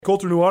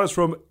Colter Nuanez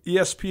from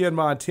ESPN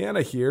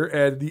Montana here,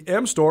 and the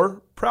M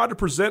Store, proud to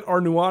present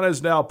our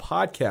Nuanez Now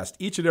podcast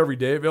each and every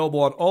day, available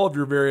on all of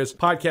your various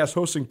podcast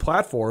hosting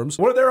platforms.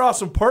 One of their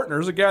awesome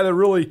partners, a guy that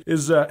really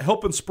is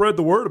helping spread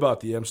the word about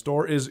the M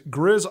Store, is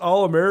Grizz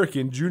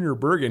All-American Junior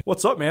Bergen.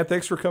 What's up, man?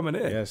 Thanks for coming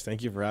in. Yes,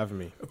 thank you for having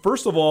me.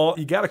 First of all,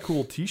 you got a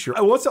cool t-shirt.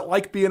 What's it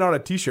like being on a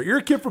t-shirt? You're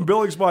a kid from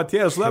Billings,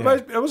 Montana, so that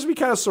must be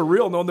kind of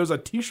surreal knowing there's a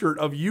t-shirt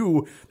of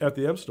you at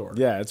the M Store.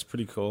 Yeah, it's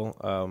pretty cool.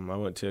 I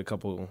went to a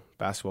couple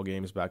basketball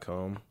games back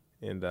home,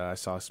 and I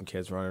saw some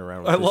kids running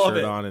around with the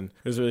shirt on, and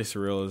it was really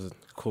surreal. It was a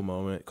cool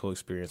moment, cool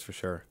experience for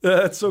sure.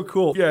 That's so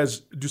cool. You guys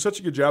do such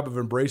a good job of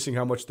embracing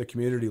how much the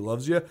community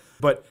loves you.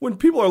 But when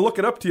people are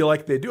looking up to you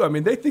like they do,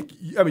 they think,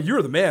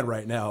 you're the man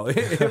right now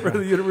for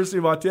the University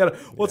of Montana.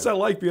 What's that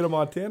like being a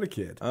Montana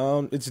kid?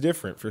 It's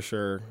different for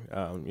sure.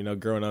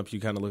 Growing up, you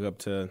kind of look up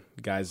to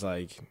guys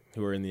like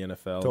who are in the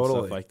NFL and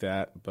stuff like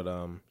that. But,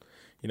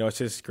 it's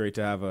just great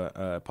to have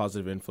a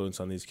positive influence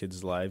on these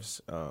kids' lives.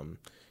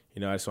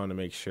 I just want to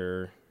make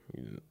sure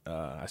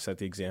I set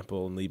the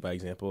example and lead by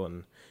example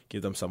and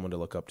give them someone to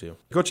look up to.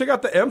 Go check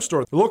out the M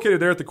Store. They're located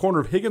there at the corner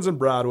of Higgins and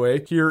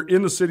Broadway here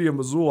in the city of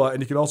Missoula,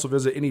 and you can also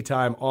visit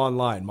anytime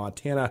online,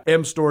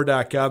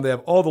 montanamstore.com. They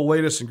have all the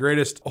latest and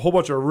greatest, a whole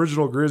bunch of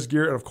original Grizz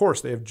gear, and of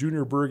course, they have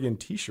Junior Bergen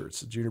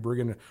t-shirts. Junior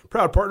Bergen,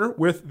 proud partner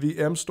with the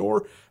M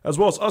Store, as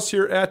well as us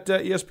here at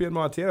ESPN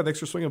Montana. Thanks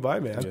for swinging by,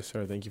 man. Yes,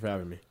 sir. Thank you for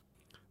having me.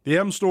 The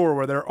M Store,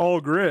 where they're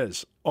all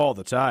Grizz all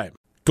the time.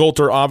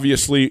 Colter,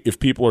 obviously, if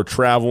people are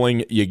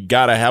traveling, you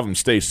got to have them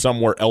stay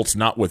somewhere else,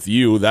 not with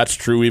you. That's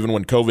true even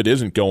when COVID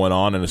isn't going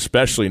on, and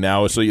especially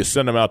now. So you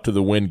send them out to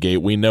the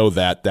Wingate. We know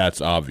that.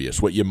 That's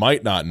obvious. What you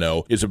might not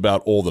know is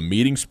about all the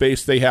meeting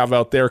space they have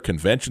out there,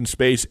 convention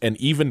space, and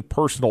even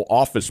personal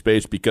office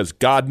space, because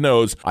God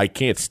knows I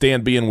can't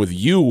stand being with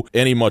you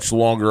any much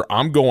longer.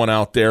 I'm going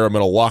out there. I'm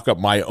going to lock up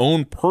my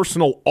own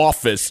personal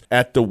office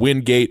at the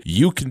Wingate.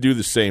 You can do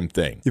the same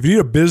thing. If you need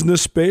a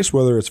business space,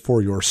 whether it's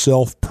for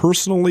yourself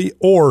personally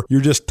or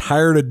you're just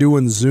tired of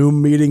doing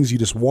Zoom meetings, you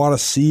just want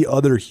to see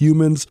other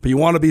humans, but you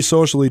want to be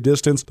socially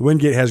distanced, the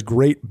Wingate has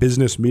great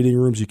business meeting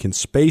rooms. You can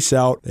space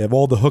out. They have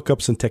all the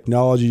hookups and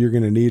technology you're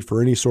going to need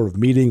for any sort of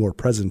meeting or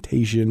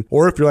presentation.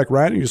 Or if you're like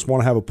Ryan, you just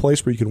want to have a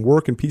place where you can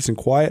work in peace and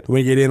quiet, the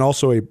Wingate Inn,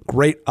 also a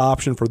great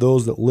option for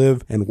those that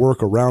live and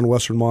work around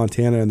Western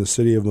Montana and the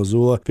city of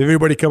Missoula. If you have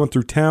anybody coming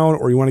through town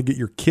or you want to get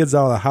your kids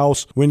out of the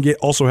house, Wingate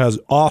also has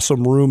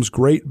awesome rooms,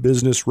 great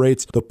business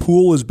rates. The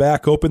pool is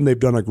back open. They've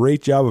done a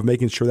great job of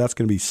making sure that's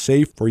going to be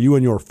safe for you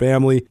and your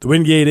family. The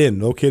Wingate Inn,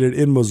 located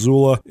in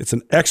Missoula. It's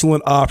an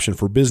excellent option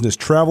for business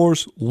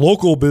travelers,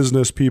 local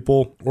business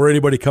people, or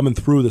anybody coming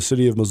through the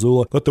city of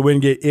Missoula. Let the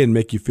Wingate Inn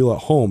make you feel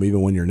at home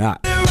even when you're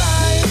not.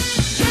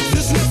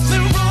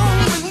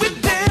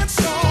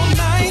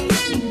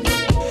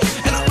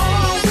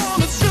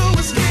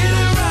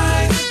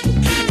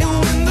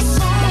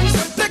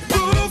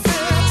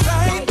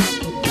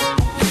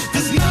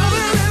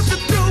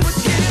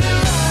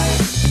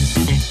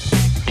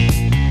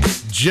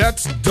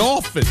 Jets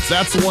Dolphins.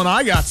 That's the one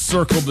I got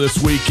circled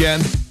this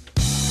weekend.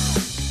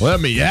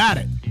 Let me at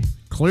it.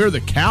 Clear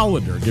the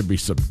calendar. Give me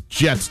some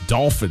Jets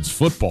Dolphins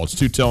football. It's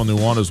Tutel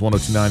Nuanez,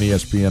 102.9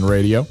 ESPN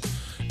Radio,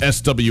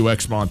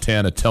 SWX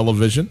Montana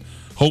Television.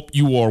 Hope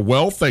you are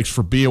well. Thanks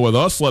for being with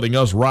us, letting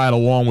us ride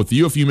along with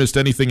you. If you missed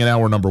anything in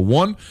hour number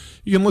one,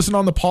 you can listen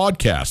on the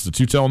podcast. The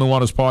Tutel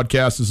Nuanez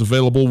podcast is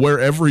available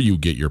wherever you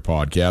get your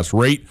podcast.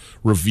 Rate,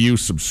 review,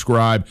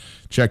 subscribe.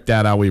 Check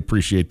that out. We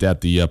appreciate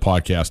that. The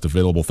podcast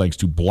available thanks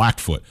to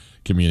Blackfoot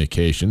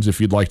Communications. If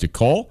you'd like to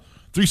call,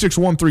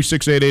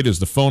 361-3688 is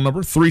the phone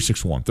number.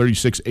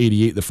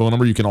 361-3688, the phone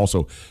number. You can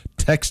also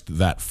text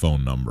that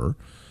phone number.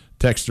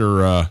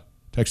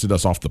 Texted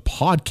us off the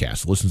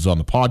podcast, listens on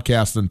the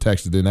podcast, then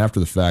texted in after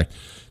the fact.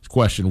 His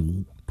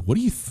question, what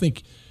do you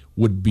think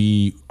would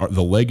be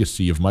the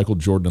legacy of Michael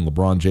Jordan and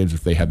LeBron James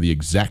if they had the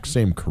exact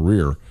same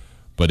career,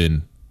 but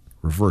in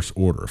reverse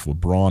order? If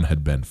LeBron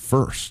had been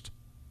first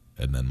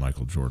and then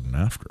Michael Jordan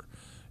after?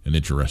 An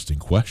interesting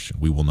question.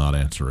 We will not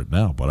answer it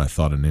now, but I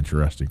thought an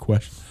interesting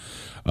question.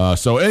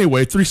 So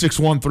anyway,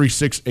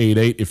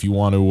 361-3688. If you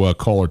want to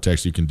call or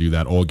text, you can do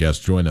that. All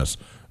guests join us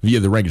via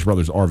the Rankish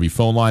Brothers RV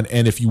phone line.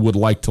 And if you would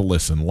like to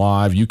listen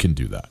live, you can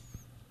do that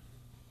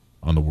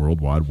on the World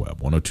Wide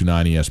Web,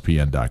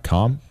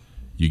 1029ESPN.com.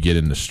 You get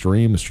in the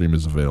stream. The stream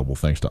is available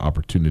thanks to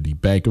Opportunity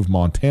Bank of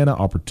Montana.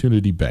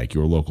 Opportunity Bank,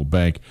 your local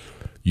bank,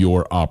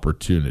 your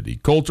opportunity.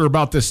 Colter,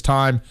 about this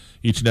time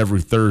each and every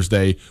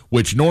Thursday,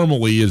 which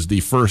normally is the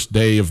first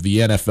day of the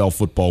NFL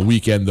football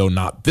weekend, though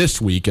not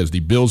this week, as the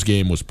Bills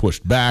game was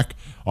pushed back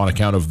on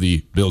account of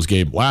the Bills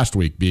game last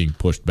week being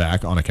pushed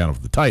back on account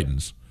of the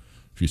Titans.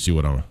 If you see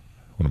what I'm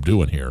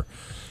doing here.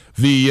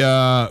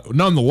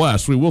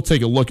 Nonetheless, we will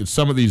take a look at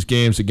some of these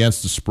games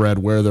against the spread,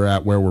 where they're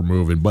at, where we're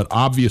moving. But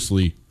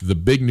obviously, the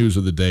big news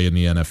of the day in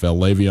the NFL,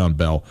 Le'Veon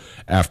Bell,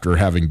 after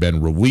having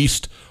been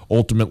released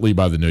ultimately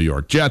by the New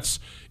York Jets,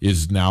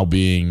 is now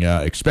being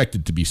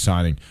expected to be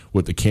signing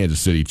with the Kansas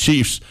City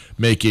Chiefs,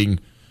 making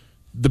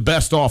the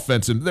best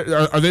offense.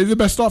 Are they the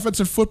best offense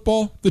in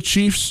football, the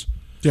Chiefs?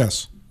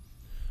 Yes.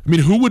 I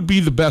mean, who would be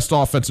the best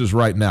offenses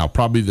right now?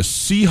 Probably the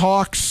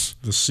Seahawks.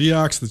 The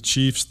Seahawks, the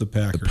Chiefs, the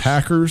Packers. The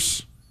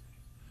Packers.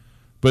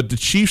 But the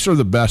Chiefs are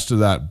the best of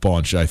that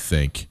bunch, I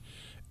think.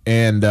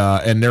 And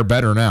they're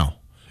better now.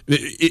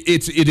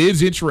 It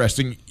is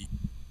interesting.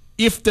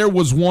 If there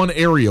was one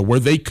area where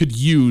they could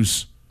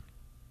use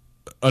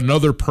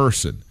another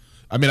person,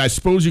 I mean, I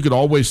suppose you could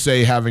always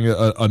say having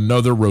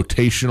another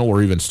rotational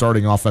or even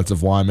starting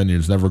offensive lineman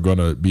is never going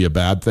to be a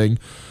bad thing.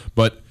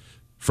 But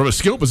from a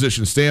skill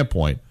position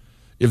standpoint,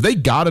 if they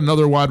got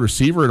another wide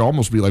receiver, it'd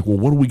almost be like, well,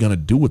 what are we going to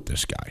do with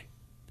this guy?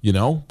 You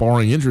know,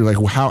 barring injury, like,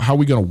 well, how are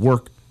we going to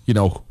work, you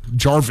know,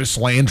 Jarvis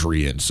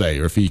Landry in, say,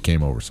 or if he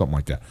came over, something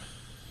like that.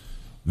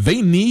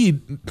 They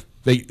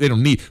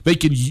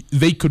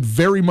could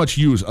very much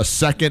use a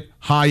second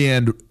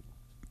high-end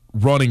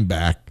running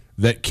back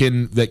that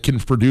can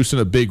produce in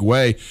a big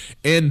way,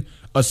 and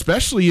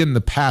especially in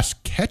the pass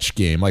catch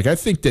game. Like, I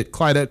think that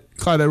Clyde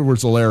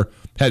Edwards-Helaire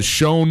has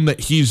shown that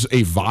he's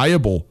a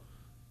viable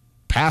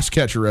pass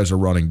catcher as a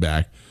running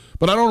back,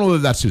 but I don't know that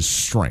that's his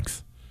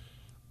strength.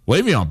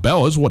 Le'Veon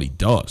Bell is what he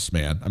does,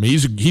 man. I mean,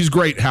 he's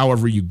great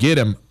however you get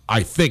him,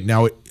 I think.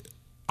 Now,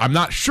 I'm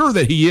not sure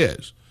that he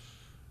is.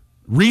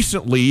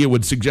 Recently, it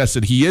would suggest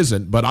that he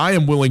isn't, but I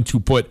am willing to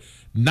put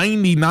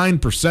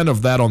 99%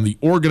 of that on the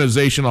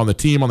organization, on the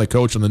team, on the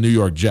coach, on the New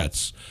York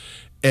Jets,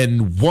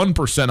 and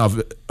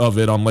 1% of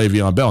it on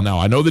Le'Veon Bell. Now,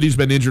 I know that he's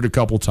been injured a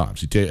couple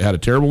times. He had a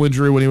terrible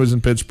injury when he was in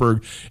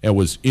Pittsburgh and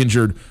was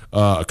injured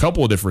a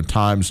couple of different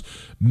times,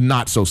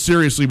 not so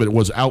seriously, but it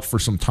was out for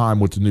some time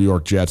with the New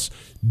York Jets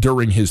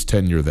during his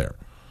tenure there.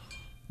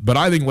 But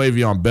I think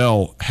Le'Veon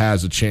Bell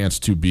has a chance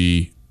to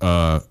be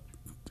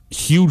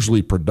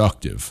hugely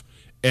productive,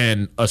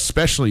 and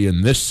especially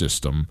in this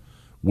system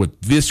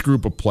with this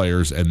group of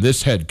players and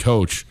this head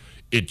coach,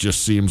 it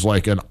just seems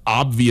like an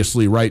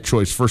obviously right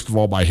choice, first of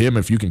all, by him.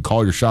 If you can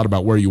call your shot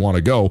about where you want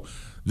to go,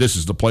 this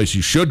is the place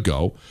you should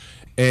go.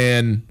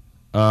 And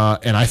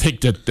I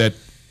think that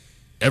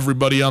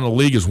everybody on the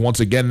league is once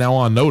again now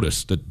on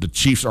notice that the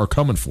Chiefs are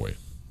coming for you.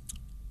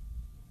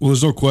 Well,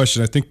 there's no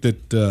question. I think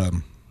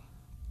that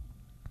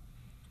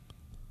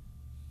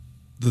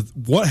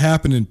what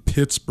happened in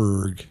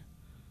Pittsburgh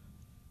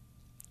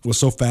was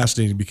so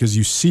fascinating because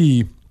you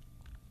see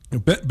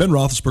Ben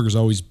Roethlisberger's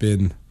always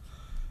been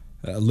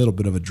a little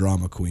bit of a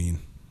drama queen.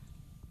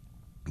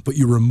 But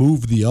you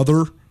remove the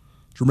other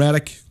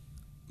dramatic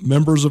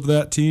members of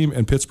that team,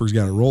 and Pittsburgh's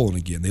got it rolling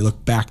again. They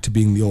look back to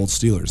being the old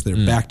Steelers.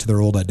 They're back to their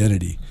old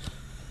identity.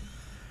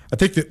 I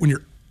think that if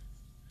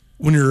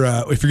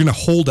you're going to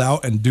hold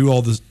out and do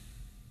all this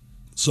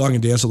song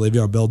and dance that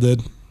Le'Veon Bell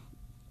did,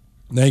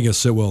 now you're going to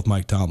sit well with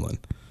Mike Tomlin.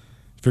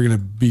 If you're going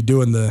to be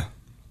doing the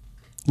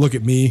look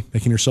at me,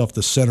 making yourself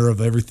the center of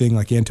everything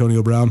like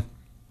Antonio Brown,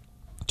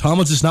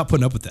 Tomlin's just not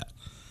putting up with that.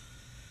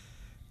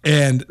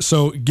 And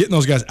so getting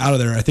those guys out of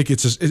there, I think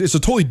it's a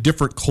totally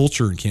different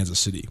culture in Kansas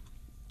City.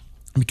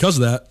 Because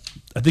of that,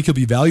 I think he'll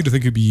be valued. I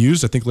think he'll be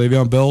used. I think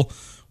Le'Veon Bell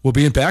will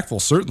be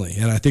impactful, certainly.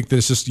 And I think that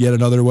it's just yet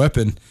another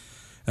weapon.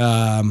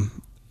 And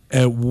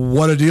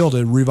what a deal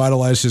to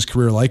revitalize his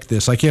career like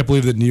this. I can't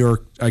believe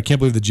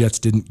the Jets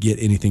didn't get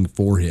anything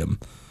for him.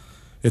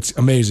 It's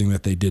amazing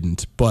that they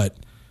didn't. But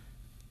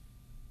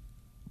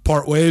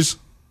part ways,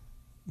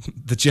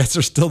 the Jets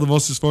are still the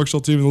most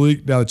dysfunctional team in the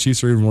league. Now the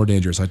Chiefs are even more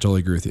dangerous. I totally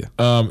agree with you.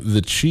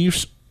 The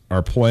Chiefs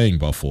are playing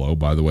Buffalo.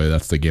 By the way,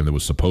 that's the game that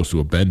was supposed to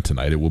have been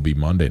tonight. It will be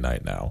Monday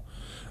night now.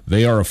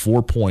 They are a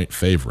 4-point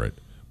favorite,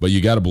 but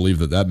you got to believe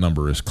that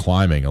number is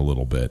climbing a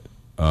little bit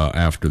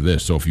after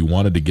this. So if you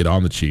wanted to get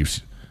on the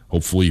Chiefs,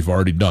 hopefully you've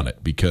already done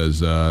it because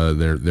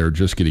they're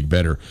just getting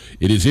better.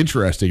 It is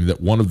interesting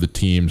that one of the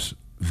teams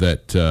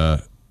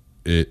that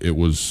it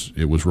was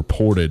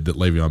reported that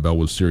Le'Veon Bell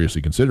was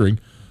seriously considering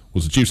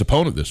was the Chiefs'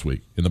 opponent this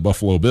week in the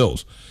Buffalo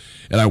Bills.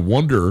 And I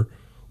wonder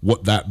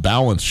what that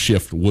balance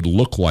shift would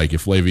look like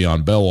if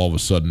Le'Veon Bell all of a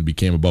sudden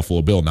became a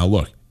Buffalo Bill. Now,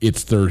 look,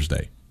 it's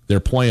Thursday. They're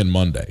playing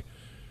Monday.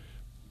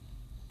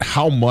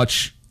 How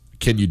much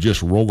can you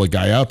just roll a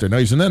guy out there? Now,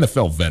 he's an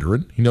NFL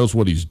veteran. He knows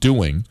what he's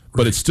doing,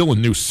 but it's still a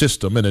new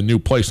system and a new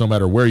place no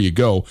matter where you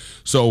go.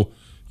 So,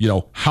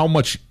 how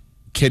much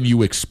can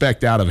you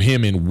expect out of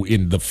him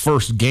in the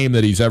first game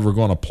that he's ever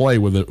going to play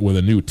with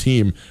a new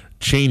team,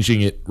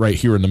 changing it right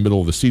here in the middle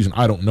of the season?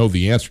 I don't know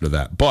the answer to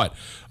that, but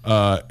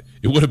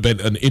it would have been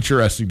an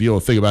interesting deal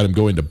to think about him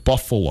going to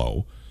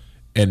Buffalo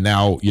and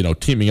now,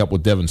 teaming up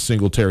with Devin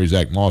Singletary,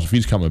 Zach Moss, if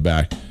he's coming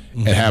back,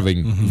 and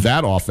having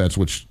that offense,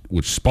 which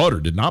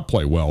sputtered, did not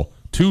play well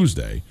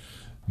Tuesday,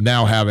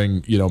 now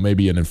having,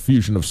 maybe an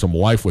infusion of some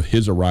life with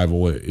his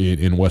arrival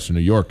in Western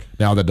New York.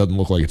 Now that doesn't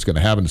look like it's going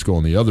to happen. It's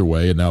going the other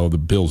way, and now the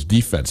Bills'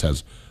 defense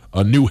has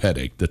a new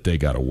headache that they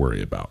got to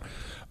worry about.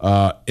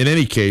 In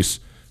any case,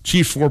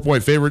 Chiefs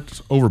 4-point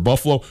favorites over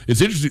Buffalo.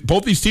 It's interesting.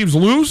 Both these teams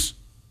lose.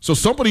 So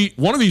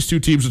one of these two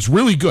teams, it's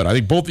really good. I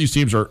think both these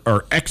teams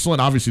are excellent.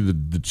 Obviously,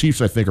 the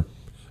Chiefs, I think,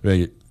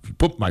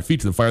 put my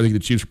feet to the fire. I think the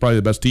Chiefs are probably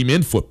the best team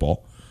in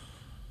football.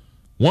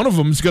 One of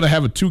them is going to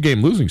have a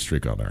 2-game losing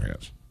streak on their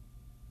hands,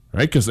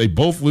 right? Because they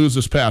both lose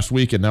this past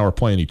week and now are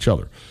playing each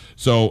other.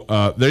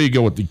 So there you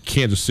go with the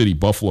Kansas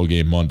City-Buffalo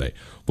game Monday.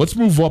 Let's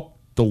move up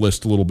the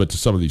list a little bit to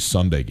some of these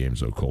Sunday games,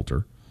 though,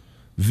 Coulter.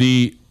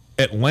 The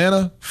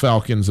Atlanta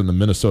Falcons and the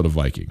Minnesota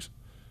Vikings.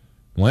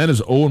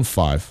 Atlanta's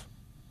 0-5.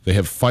 They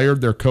have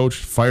fired their coach,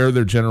 fired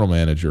their general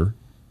manager.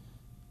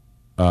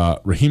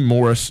 Raheem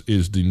Morris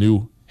is the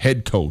new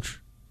head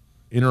coach,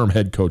 interim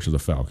head coach of the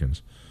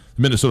Falcons.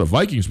 The Minnesota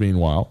Vikings,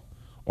 meanwhile,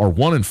 are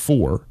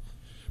 1-4,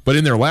 but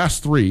in their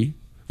last 3,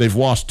 they've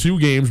lost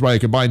 2 games by a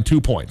combined 2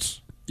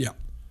 points. Yeah,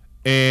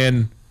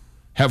 and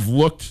have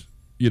looked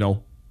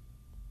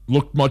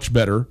much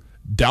better.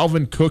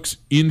 Dalvin Cook's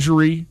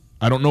injury,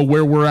 I don't know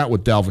where we're at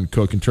with Dalvin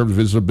Cook in terms of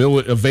his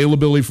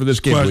availability for this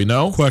game. Do we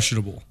know?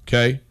 Questionable.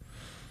 Okay.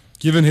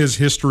 Given his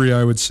history,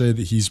 I would say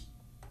that he's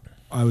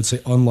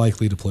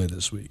unlikely to play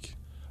this week.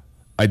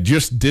 I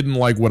just didn't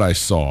like what I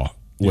saw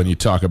when you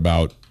talk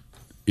about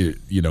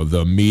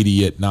the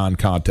immediate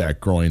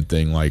non-contact groin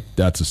thing. Like,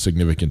 that's a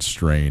significant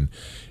strain.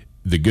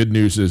 The good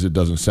news is it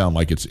doesn't sound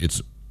like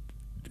it's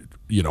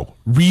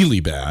really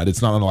bad.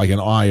 It's not like an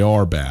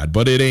IR bad,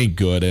 but it ain't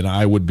good, and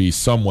I would be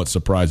somewhat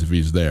surprised if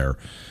he's there.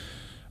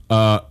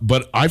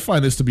 But I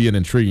find this to be an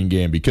intriguing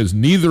game because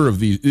neither of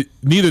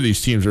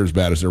these teams are as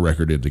bad as their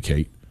record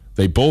indicate.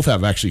 They both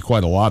have actually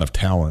quite a lot of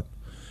talent,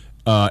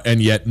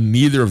 and yet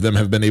neither of them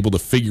have been able to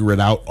figure it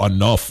out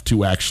enough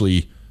to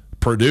actually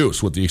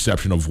produce, with the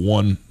exception of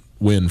one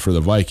win for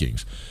the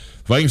Vikings.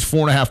 Vikings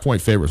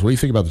 4.5-point favorites. What do you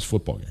think about this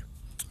football game?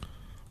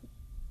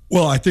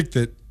 Well, I think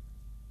that,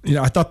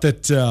 I thought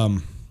that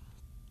the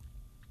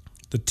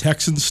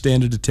Texans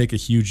standed to take a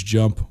huge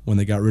jump when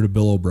they got rid of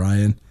Bill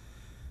O'Brien,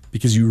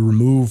 because you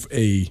remove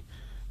a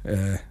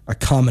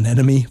common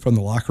enemy from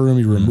the locker room,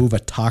 you remove a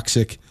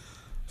toxic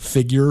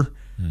figure,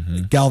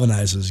 it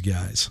galvanizes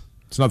guys.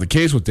 It's not the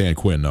case with Dan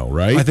Quinn, though,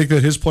 right? I think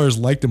that his players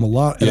liked him a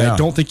lot, and I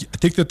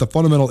think that the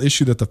fundamental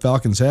issue that the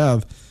Falcons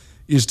have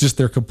is just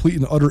their complete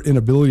and utter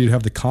inability to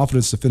have the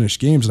confidence to finish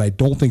games, and I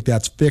don't think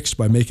that's fixed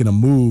by making a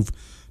move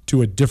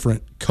to a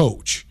different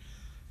coach.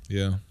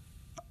 Yeah.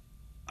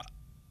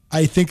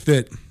 I think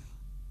that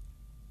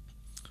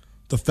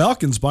the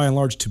Falcons, by and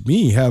large, to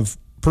me, have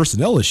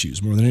personnel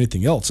issues more than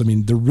anything else. I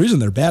mean, the reason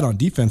they're bad on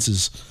defense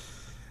is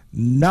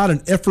not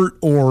an effort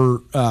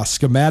or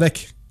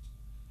schematic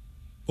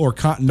or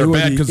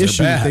continuity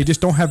issue. They just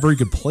don't have very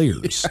good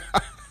players.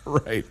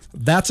 Right.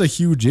 That's a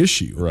huge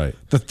issue. Right.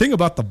 The thing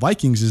about the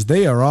Vikings is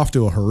they are off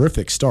to a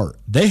horrific start.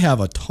 They have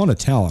a ton of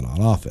talent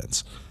on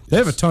offense. They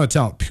have a ton of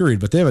talent,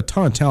 period, but they have a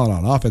ton of talent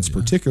on offense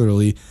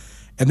particularly,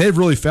 and they've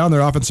really found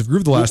their offensive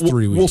groove the last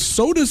 3 weeks. Well,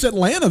 so does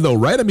Atlanta, though,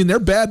 right? I mean, they're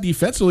bad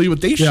defensively,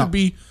 but they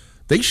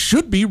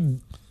should be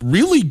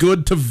really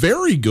good to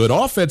very good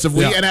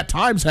offensively, and at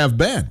times have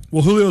been.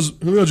 Well, Julio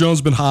Jones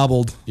has been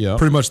hobbled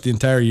pretty much the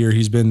entire year.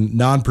 He's been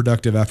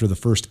non-productive after the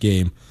first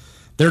game.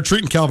 They're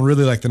treating Calvin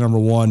Ridley like the number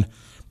one,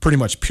 pretty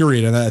much,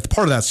 period. And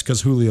part of that's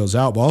because Julio's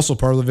out, but also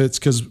part of it's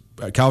because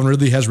Calvin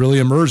Ridley has really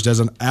emerged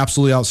as an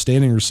absolutely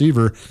outstanding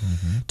receiver.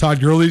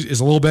 Todd Gurley is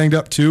a little banged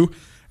up, too.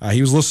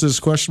 He was listed as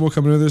questionable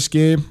coming into this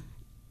game.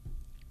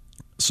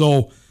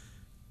 So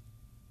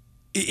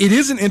it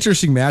is an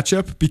interesting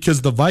matchup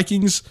because the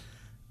Vikings,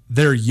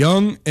 they're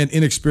young and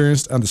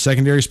inexperienced on the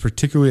secondaries,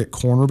 particularly at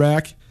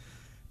cornerback.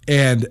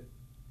 And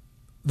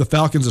the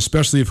Falcons,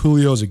 especially if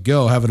Julio's a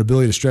go, have an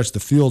ability to stretch the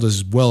field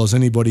as well as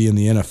anybody in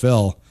the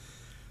NFL.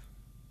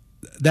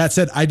 That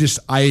said,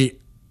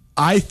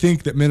 I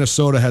think that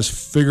Minnesota has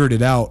figured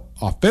it out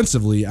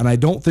offensively, and I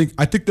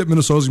think that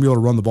Minnesota's going to be able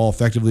to run the ball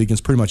effectively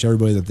against pretty much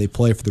everybody that they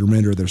play for the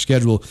remainder of their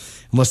schedule,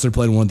 unless they're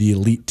playing one of the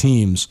elite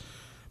teams.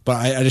 But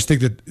I just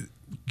think that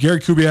Gary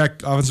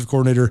Kubiak, offensive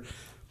coordinator,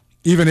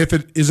 even if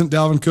it isn't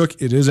Dalvin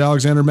Cook, it is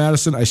Alexander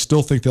Mattison, I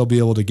still think they'll be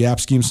able to gap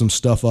scheme some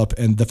stuff up,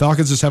 and the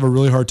Falcons just have a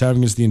really hard time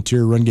against the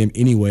interior run game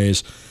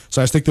anyways.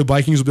 So I just think the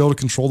Vikings will be able to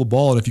control the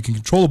ball, and if you can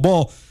control the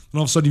ball, then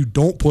all of a sudden you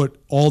don't put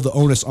all the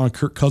onus on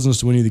Kirk Cousins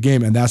to win the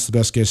game, and that's the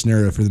best case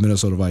scenario for the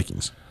Minnesota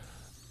Vikings.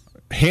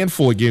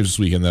 Handful of games this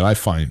weekend that I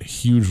find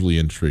hugely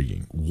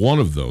intriguing. One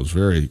of those,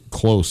 very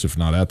close, if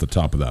not at the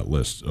top of that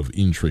list of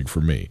intrigue for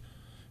me,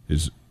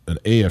 is an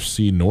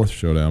AFC North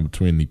showdown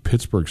between the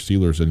Pittsburgh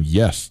Steelers and,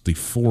 yes, the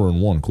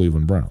 4-1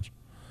 Cleveland Browns.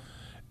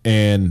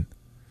 And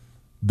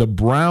the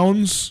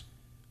Browns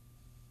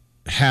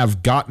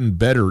have gotten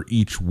better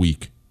each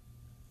week.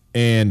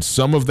 And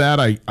some of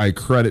that I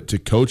credit to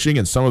coaching,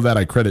 and some of that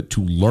I credit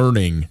to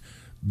learning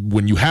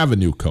when you have a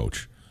new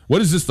coach.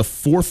 What is this, the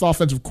fourth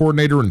offensive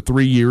coordinator in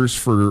 3 years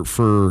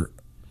for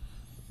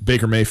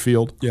Baker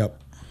Mayfield?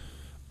 Yep.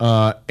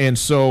 And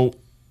so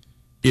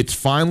it's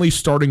finally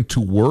starting to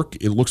work.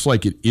 It looks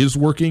like it is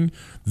working.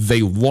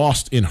 They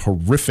lost in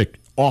horrific,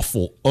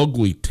 awful,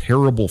 ugly,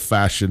 terrible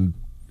fashion.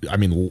 I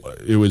mean,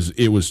 it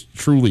was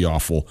truly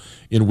awful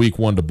in week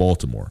 1 to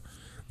Baltimore.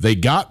 They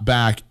got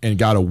back and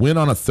got a win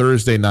on a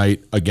Thursday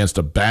night against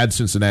a bad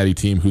Cincinnati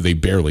team who they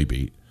barely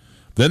beat.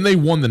 Then they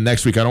won the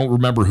next week. I don't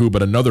remember who,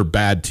 but another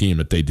bad team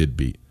that they did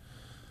beat.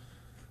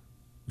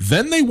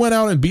 Then they went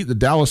out and beat the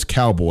Dallas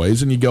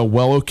Cowboys, and you go,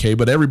 well, okay,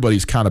 but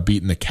everybody's kind of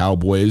beating the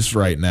Cowboys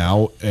right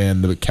now,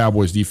 and the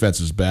Cowboys' defense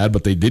is bad,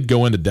 but they did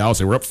go into Dallas.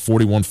 They were up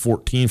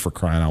 41-14 for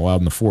crying out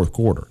loud in the fourth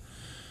quarter.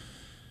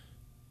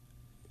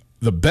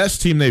 The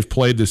best team they've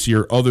played this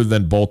year, other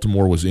than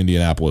Baltimore, was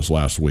Indianapolis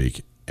last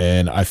week,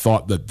 and I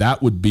thought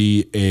that would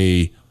be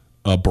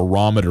a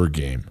barometer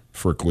game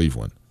for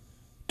Cleveland.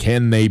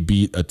 Can they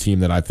beat a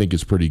team that I think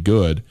is pretty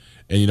good?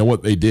 And you know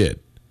what? They did.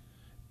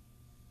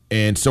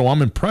 And so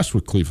I'm impressed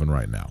with Cleveland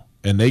right now.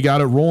 And they got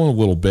it rolling a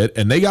little bit.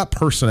 And they got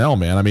personnel,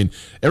 man. I mean,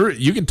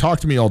 you can talk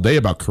to me all day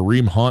about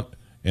Kareem Hunt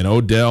and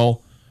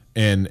Odell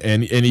and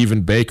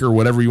even Baker,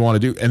 whatever you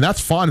want to do. And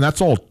that's fine. That's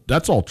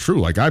all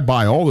true. Like, I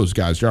buy all those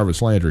guys, Jarvis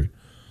Landry.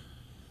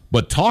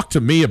 But talk to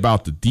me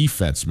about the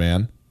defense,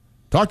 man.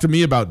 Talk to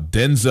me about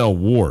Denzel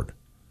Ward.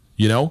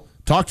 You know?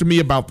 Talk to me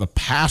about the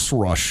pass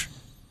rush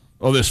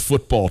of this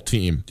football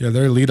team. Yeah,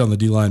 their lead on the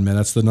D-line, man.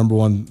 That's the number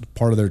one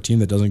part of their team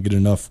that doesn't get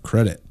enough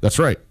credit. That's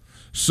right.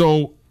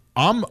 So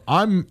I'm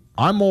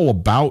all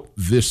about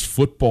this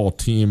football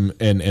team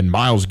and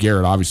Myles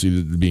Garrett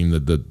obviously being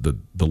the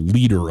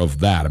leader of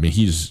that. I mean,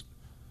 he's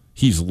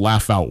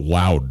laugh out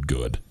loud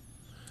good.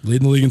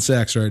 Leading the league in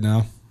sacks right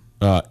now.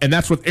 And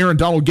that's with Aaron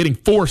Donald getting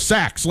 4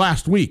 sacks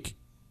last week.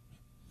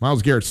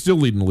 Myles Garrett still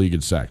leading the league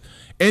in sacks.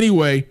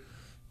 Anyway,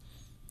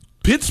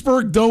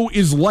 Pittsburgh, though,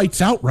 is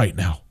lights out right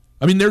now.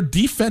 I mean, their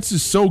defense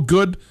is so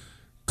good.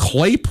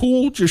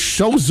 Claypool just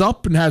shows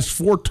up and has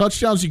 4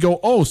 touchdowns. You go,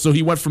 oh, so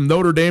he went from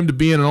Notre Dame to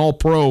being an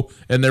all-pro,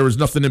 and there was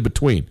nothing in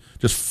between.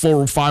 Just 4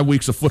 or 5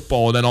 weeks of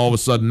football, and then all of a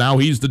sudden, now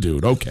he's the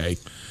dude. Okay.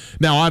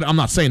 Now, I'm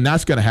not saying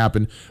that's going to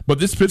happen, but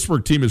this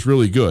Pittsburgh team is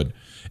really good.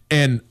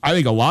 And I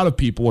think a lot of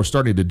people are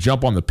starting to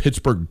jump on the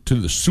Pittsburgh to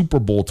the Super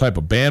Bowl type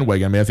of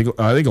bandwagon. I mean,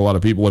 I think a lot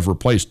of people have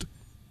replaced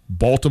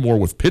Baltimore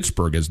with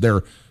Pittsburgh as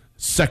their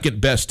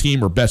second-best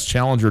team or best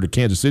challenger to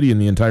Kansas City in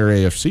the entire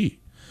AFC.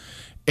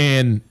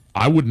 And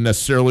I wouldn't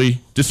necessarily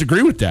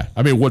disagree with that.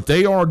 I mean, what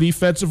they are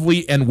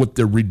defensively and with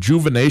the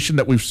rejuvenation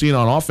that we've seen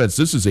on offense,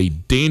 this is a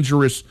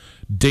dangerous,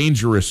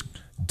 dangerous,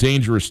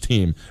 dangerous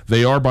team.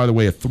 They are, by the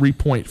way, a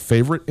 3-point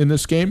favorite in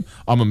this game.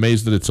 I'm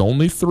amazed that it's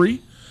only 3.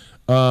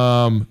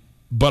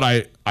 But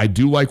I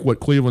do like what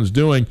Cleveland's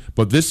doing.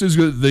 But this is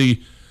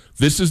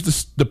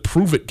the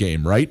prove it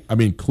game, right? I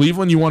mean,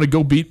 Cleveland, you want to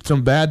go beat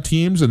some bad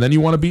teams, and then you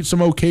want to beat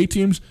some okay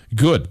teams?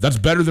 Good. That's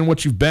better than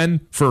what you've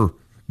been for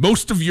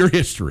most of your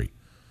history.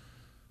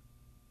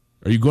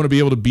 Are you going to be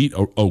able to beat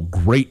a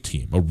great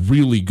team, a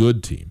really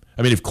good team?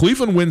 I mean, if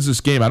Cleveland wins this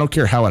game, I don't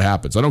care how it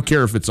happens. I don't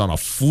care if it's on a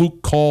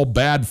fluke call,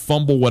 bad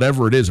fumble,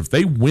 whatever it is. If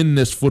they win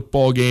this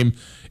football game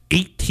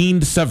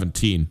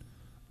 18-17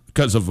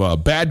 because of a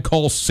bad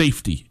call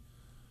safety,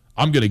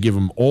 I'm going to give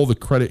them all the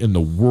credit in the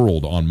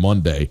world on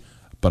Monday,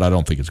 but I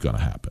don't think it's going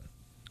to happen.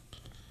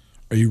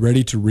 Are you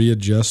ready to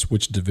readjust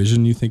which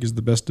division you think is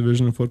the best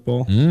division of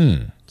football?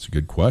 That's a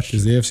good question.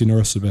 Because the AFC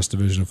North is the best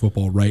division of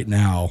football right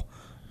now,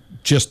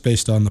 just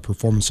based on the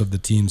performance of the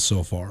teams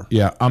so far.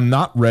 Yeah, I'm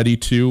not ready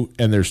to,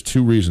 and there's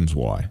 2 reasons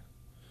why.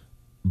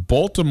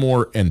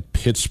 Baltimore and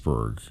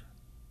Pittsburgh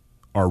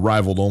are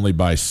rivaled only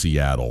by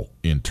Seattle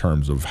in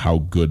terms of how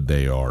good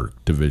they are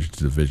division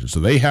to division. So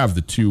they have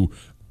the 2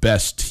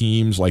 best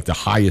teams, like the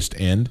highest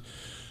end.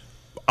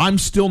 I'm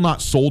still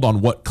not sold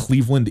on what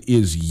Cleveland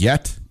is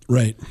yet.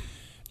 Right.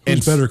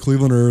 Who's better,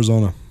 Cleveland or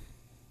Arizona?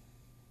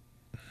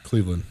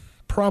 Cleveland.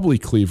 Probably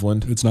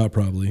Cleveland. It's not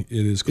probably.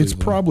 It is Cleveland.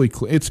 It's probably.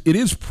 It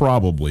is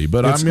probably.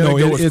 But I'm going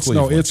to go with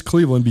Cleveland. No, it's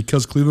Cleveland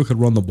because Cleveland could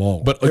run the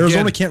ball. But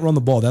Arizona can't run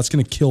the ball. That's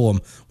going to kill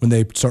them when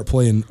they start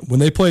playing. When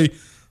they play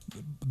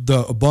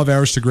the above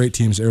average to great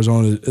teams,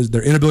 Arizona,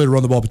 their inability to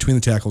run the ball between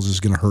the tackles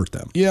is going to hurt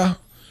them. Yeah.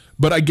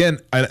 But again,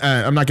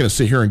 I'm not going to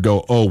sit here and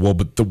go, oh, well,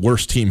 but the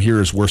worst team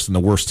here is worse than the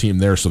worst team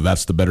there, so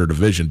that's the better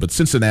division. But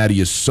Cincinnati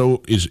is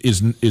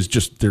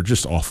just they're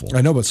just awful.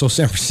 I know, but so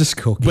San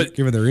Francisco,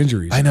 given their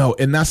injuries. I know,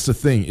 and that's the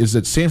thing is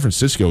that San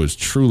Francisco is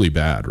truly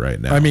bad right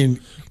now. I mean,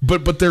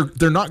 but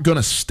they're not going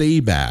to stay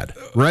bad,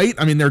 right?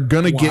 I mean, they're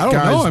going to get guys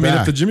back. I mean,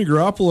 if the Jimmy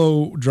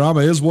Garoppolo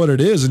drama is what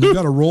it is, and you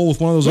got to roll with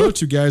one of those other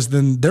 2 guys,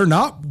 then they're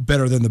not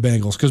better than the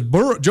Bengals because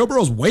Joe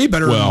Burrow's way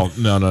better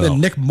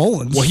than Nick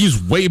Mullins. Well,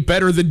 he's way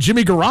better than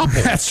Jimmy Garoppolo.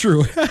 That's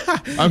true.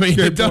 I mean,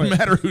 it doesn't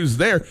matter who's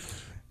there.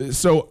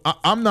 So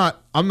I'm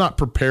not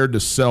prepared to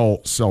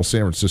sell San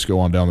Francisco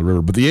on down the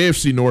river. But the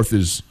AFC North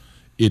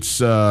it's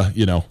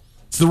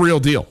the real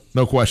deal,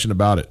 no question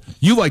about it.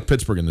 You like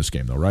Pittsburgh in this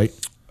game, though, right?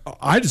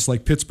 I just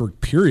like Pittsburgh,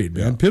 period,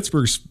 man. Yeah.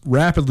 Pittsburgh's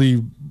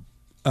rapidly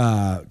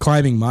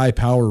climbing my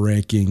power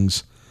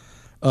rankings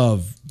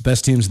of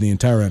best teams in the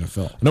entire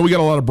NFL. I know we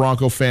got a lot of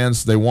Bronco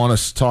fans. They want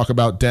us to talk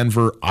about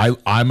Denver.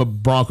 I'm a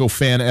Bronco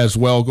fan as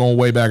well, going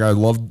way back. I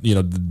love,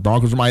 the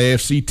Broncos are my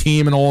AFC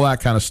team and all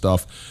that kind of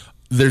stuff.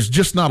 There's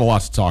just not a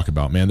lot to talk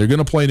about, man. They're going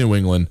to play New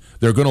England.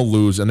 They're going to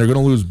lose, and they're going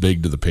to lose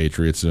big to the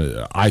Patriots,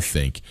 I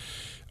think.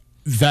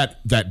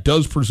 That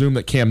does presume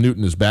that Cam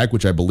Newton is back,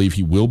 which I believe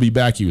he will be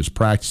back. He was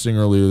practicing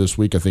earlier this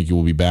week. I think he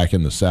will be back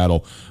in the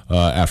saddle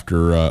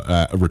after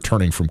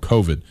returning from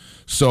COVID.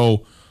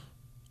 So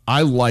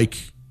I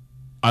like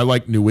I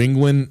like New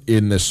England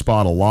in this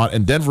spot a lot,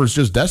 and Denver's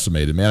just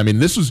decimated, man. I mean,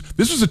 this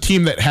was a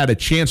team that had a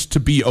chance to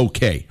be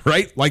okay,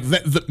 right? Like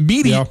the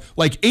meeting,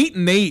 like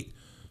 8-8,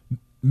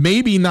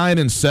 maybe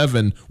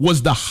 9-7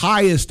 was the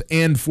highest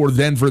end for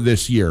Denver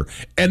this year,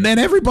 and then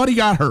everybody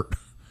got hurt.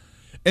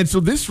 And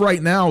so this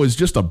right now is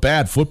just a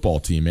bad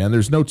football team, man.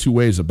 There's no two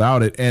ways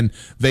about it. And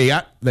they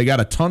got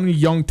a ton of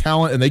young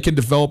talent, and they can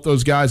develop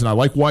those guys. And I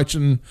like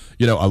watching,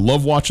 I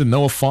love watching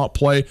Noah Fant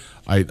play.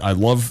 I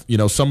love,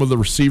 some of the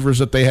receivers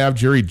that they have.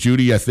 Jerry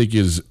Jeudy, I think,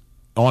 is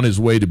on his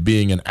way to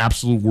being an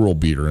absolute world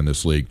beater in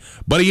this league.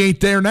 But he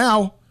ain't there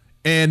now,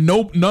 and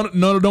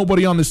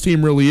nobody on this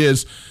team really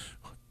is.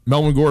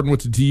 Melvin Gordon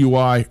with the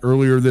DUI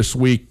earlier this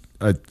week.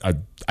 I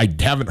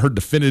haven't heard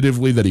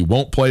definitively that he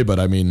won't play,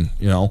 but I mean,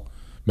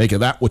 make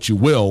of that what you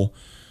will.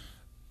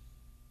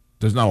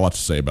 There's not a lot to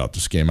say about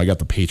this game. I got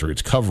the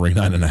Patriots covering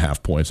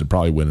 9.5 points and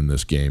probably winning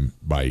this game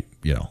by,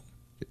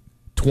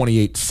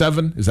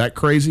 28-7. Is that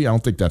crazy? I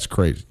don't think that's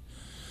crazy.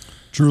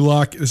 Drew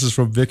Lock, this is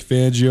from Vic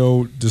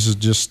Fangio. This is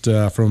just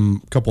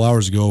from a couple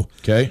hours ago.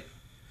 Okay.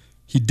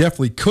 He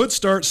definitely could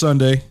start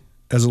Sunday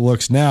as it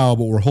looks now,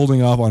 but we're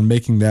holding off on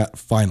making that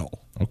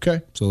final.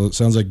 Okay. So it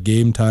sounds like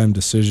game time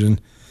decision.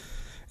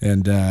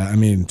 And,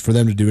 for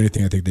them to do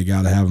anything, I think they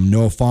got to have him.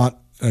 Noah Fant,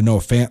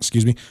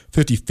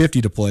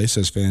 50-50 to play,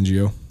 says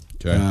Fangio.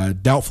 Okay.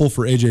 Doubtful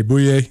for A.J.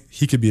 Bouye.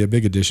 He could be a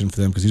big addition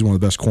for them because he's one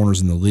of the best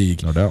corners in the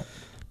league. No doubt.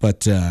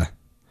 But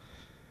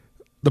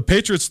the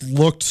Patriots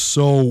looked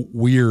so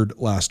weird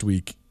last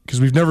week because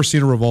we've never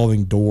seen a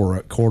revolving door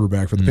at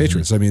quarterback for the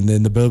Patriots. I mean,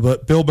 in the Bill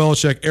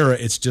Belichick era,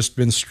 it's just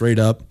been straight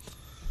up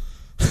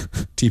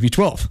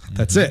TB12.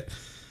 That's it.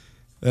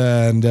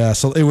 And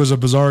so it was a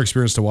bizarre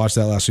experience to watch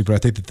that last week, but I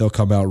think that they'll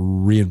come out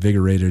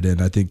reinvigorated,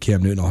 and I think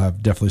Cam Newton will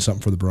have definitely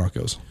something for the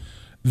Broncos.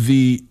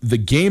 The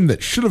game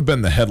that should have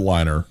been the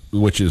headliner,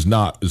 which is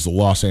not, is the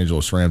Los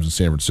Angeles Rams and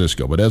San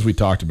Francisco. But as we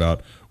talked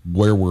about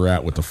where we're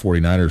at with the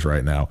 49ers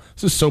right now,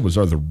 this is so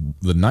bizarre.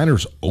 The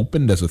Niners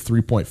opened as a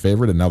 3-point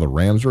favorite, and now the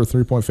Rams are a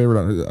 3-point favorite.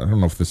 I don't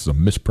know if this is a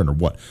misprint or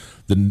what.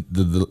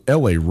 The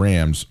L.A.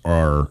 Rams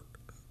are...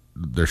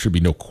 There should be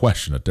no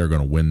question that they're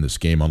going to win this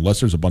game unless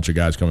there's a bunch of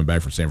guys coming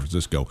back from San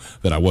Francisco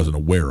that I wasn't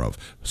aware of,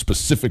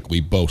 specifically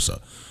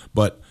Bosa.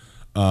 But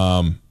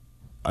I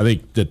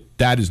think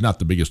that is not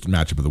the biggest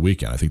matchup of the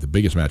weekend. I think the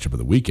biggest matchup of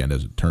the weekend,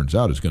 as it turns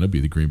out, is going to be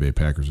the Green Bay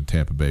Packers and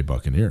Tampa Bay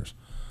Buccaneers.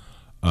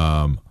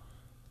 You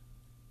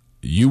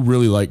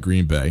really like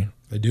Green Bay.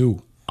 I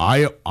do.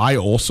 I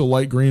also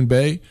like Green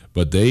Bay,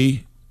 but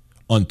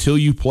until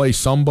you play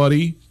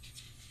somebody,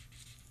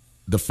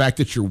 the fact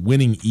that you're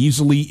winning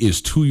easily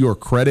is to your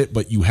credit,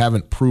 but you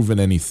haven't proven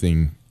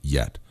anything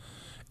yet.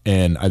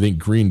 And I think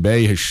Green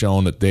Bay has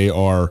shown that they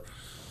are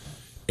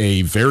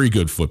a very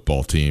good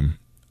football team.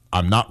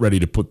 I'm not ready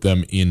to put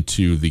them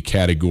into the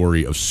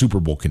category of Super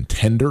Bowl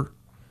contender.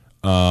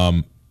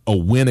 A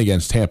win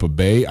against Tampa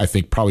Bay, I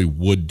think, probably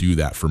would do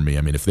that for me.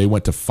 I mean, if they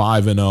went to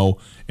 5-0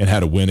 and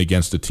had a win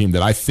against a team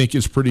that I think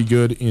is pretty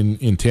good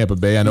in Tampa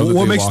Bay, I know that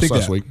they lost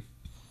last week.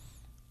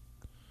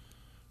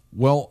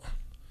 Well...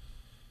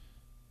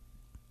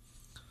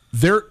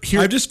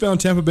 I just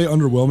found Tampa Bay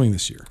underwhelming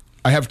this year.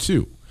 I have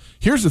too.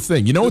 Here's the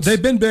thing. They've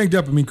been banged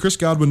up. I mean, Chris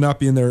Godwin not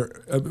being there.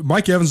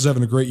 Mike Evans is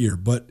having a great year,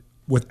 but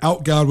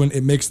without Godwin,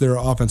 it makes their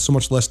offense so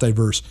much less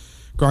diverse.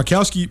 Rob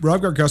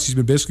Gronkowski's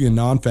been basically a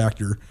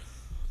non-factor.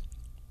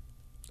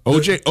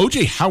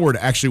 O.J. Howard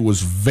actually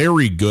was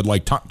very good.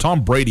 Like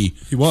Tom Brady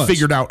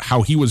figured out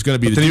how he was going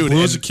to be the dude,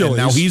 and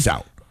now he's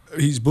out.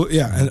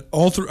 And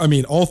all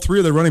three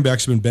of their running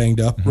backs have been banged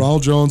up.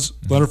 Ronald Jones,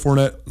 Leonard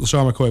Fournette,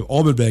 LaShawn McCoy have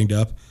all been banged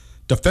up.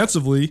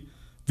 Defensively,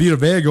 Vita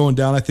Vea going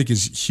down, I think,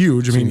 is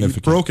huge. I mean, he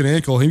broke an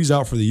ankle. He's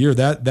out for the year.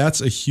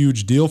 That's a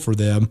huge deal for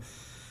them.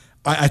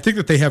 I think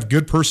that they have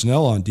good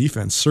personnel on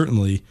defense,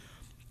 certainly.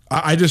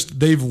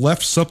 They've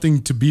left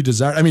something to be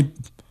desired. I mean,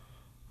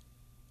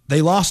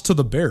 they lost to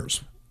the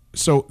Bears.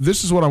 So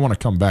this is what I want to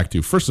come back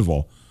to. First of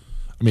all,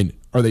 I mean,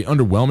 are they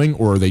underwhelming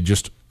or are they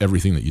just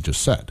everything that you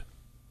just said?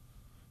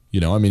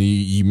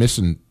 You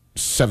missing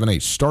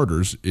 7-8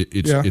 starters,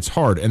 it's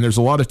hard, and there's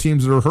a lot of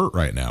teams that are hurt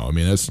right now. I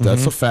mean, that's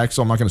a fact,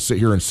 so I'm not going to sit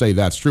here and say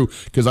that's true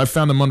because I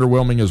found them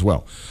underwhelming as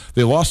well.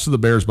 They lost to the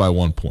Bears by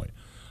 1 point.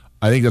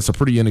 I think that's a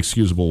pretty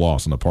inexcusable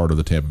loss on the part of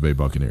the Tampa Bay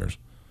Buccaneers.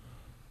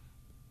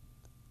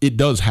 It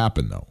does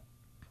happen, though.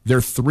 They're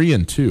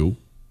 3-2,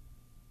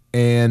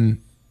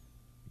 and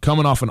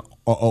coming off a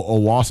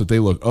loss that they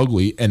look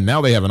ugly, and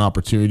now they have an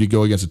opportunity to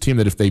go against a team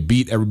that if they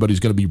beat, everybody's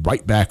going to be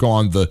right back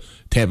on the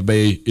Tampa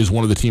Bay is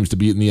one of the teams to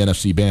beat in the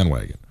NFC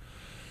bandwagon.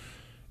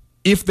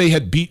 If they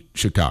had beat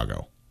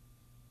Chicago,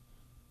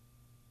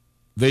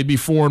 they'd be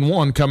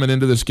 4-1 coming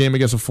into this game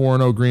against a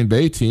 4-0 Green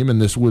Bay team,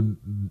 and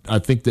I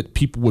think that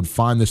people would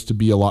find this to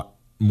be a lot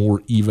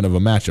more even of a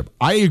matchup.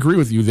 I agree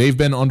with you. They've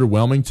been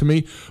underwhelming to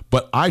me,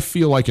 but I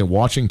feel like in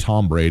watching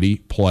Tom Brady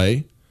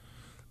play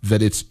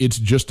that it's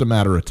just a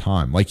matter of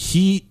time. Like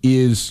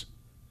he's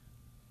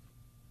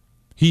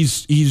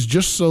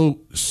just so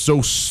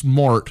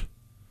smart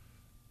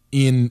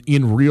in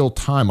real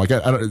time. Like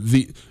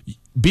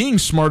being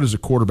smart as a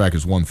quarterback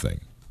is one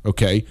thing,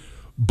 okay?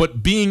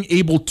 but being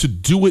able to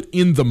do it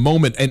in the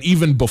moment and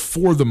even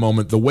before the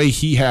moment the way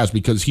he has,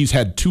 because he's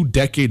had 2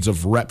 decades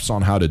of reps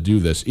on how to do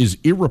this, is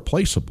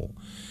irreplaceable.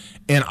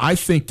 And I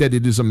think that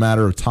it is a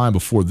matter of time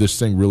before this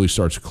thing really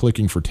starts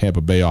clicking for Tampa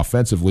Bay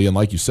offensively. And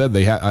like you said,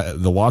 they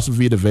the loss of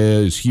Vita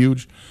Vea is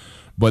huge,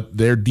 but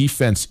their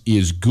defense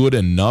is good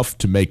enough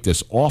to make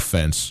this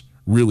offense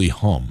really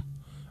hum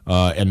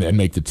and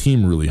make the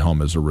team really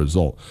hum as a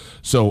result.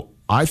 So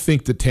I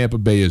think that Tampa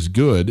Bay is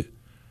good,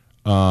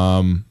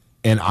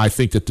 and I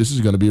think that this is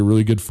going to be a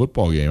really good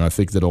football game. I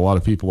think that a lot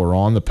of people are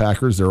on the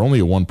Packers. They're only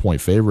a 1-point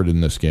favorite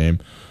in this game.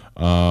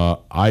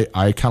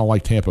 I kind of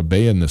like Tampa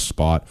Bay in this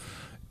spot,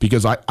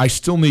 because I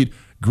still need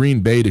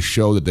Green Bay to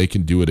show that they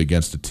can do it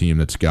against a team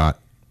that's got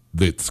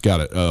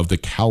of the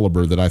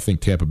caliber that I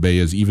think Tampa Bay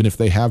is, even if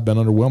they have been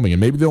underwhelming. And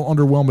maybe they'll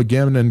underwhelm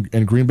again,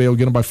 and Green Bay will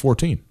get them by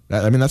 14.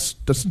 I mean,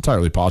 that's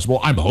entirely possible.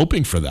 I'm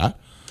hoping for that,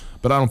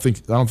 but I don't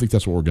think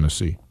that's what we're going to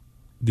see.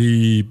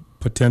 The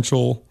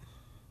potential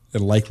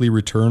and likely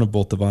return of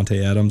both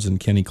Davante Adams and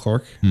Kenny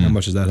Clark, how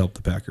much does that help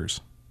the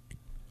Packers?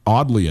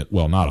 Not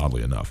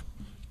oddly enough,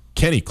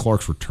 Kenny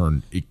Clark's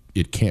return,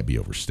 it can't be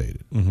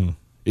overstated. Mm-hmm.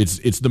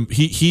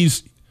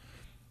 He's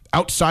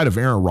outside of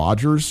Aaron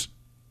Rodgers,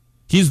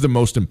 he's the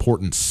most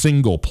important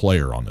single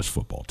player on this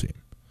football team,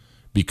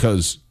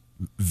 because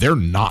they're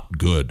not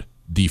good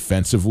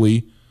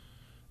defensively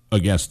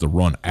against the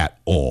run at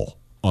all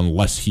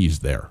unless he's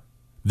there.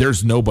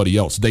 There's nobody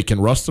else. They can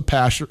rush the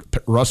passer.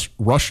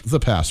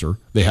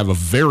 They have a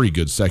very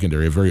good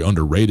secondary, a very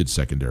underrated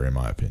secondary in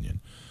my opinion.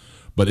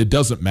 But it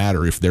doesn't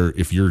matter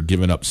if you're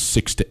giving up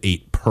 6 to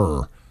 8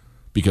 per,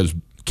 because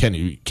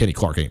Kenny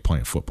Clark ain't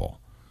playing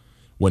football.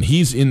 When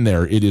he's in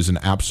there, it is an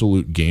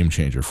absolute game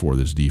changer for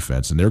this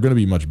defense, and they're going to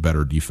be much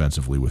better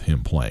defensively with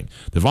him playing.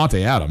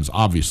 Davante Adams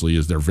obviously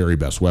is their very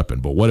best weapon,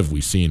 but what have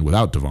we seen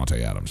without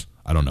Davante Adams?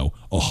 I don't know,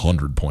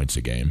 100 points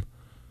a game,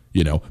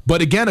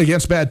 But again,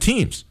 against bad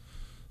teams.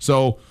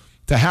 So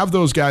to have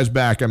those guys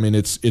back, I mean,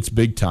 it's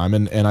big time,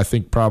 and I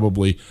think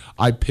probably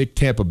I picked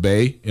Tampa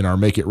Bay in our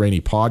Make It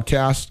Rainy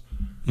podcast,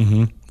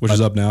 which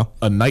is up now.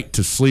 A night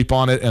to sleep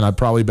on it, and I'd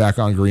probably back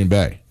on Green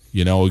Bay,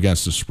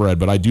 against the spread.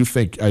 But I do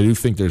think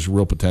there's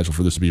real potential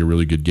for this to be a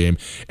really good game.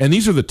 And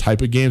these are the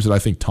type of games that I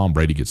think Tom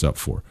Brady gets up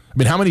for. I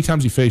mean, how many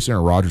times he faced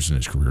Aaron Rodgers in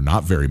his career?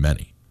 Not very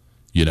many.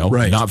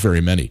 Right. Not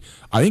very many.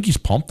 I think he's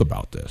pumped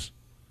about this.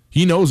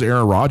 He knows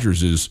Aaron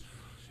Rodgers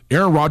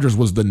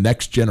was the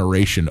next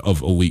generation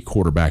of elite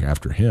quarterback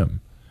after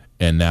him.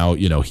 And now,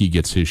 he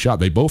gets his shot.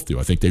 They both do.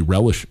 I think they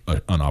relish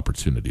an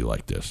opportunity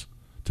like this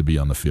to be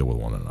on the field with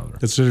one another.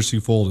 It's interesting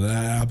fold.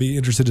 I'll be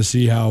interested to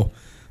see how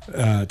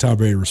Tom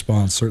Brady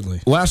responds,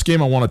 certainly. Last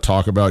game I want to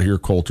talk about here,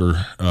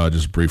 Coulter,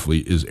 just briefly,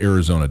 is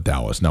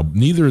Arizona-Dallas. Now,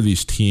 neither of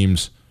these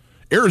teams,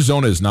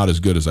 Arizona is not as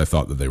good as I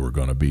thought that they were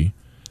going to be.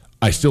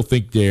 I still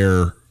think they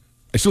have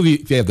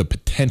the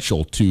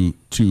potential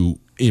to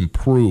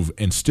improve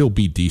and still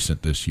be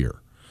decent this year.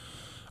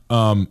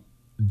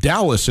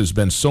 Dallas has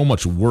been so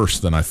much worse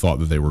than I thought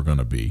that they were going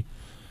to be.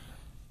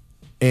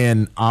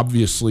 And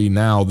obviously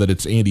now that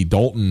it's Andy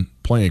Dalton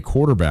playing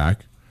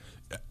quarterback,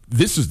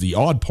 this is the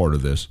odd part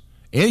of this.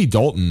 Andy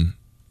Dalton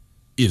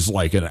is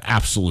like an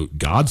absolute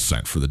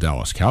godsend for the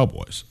Dallas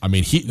Cowboys. I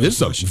mean,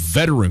 this is a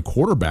veteran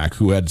quarterback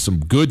who had some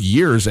good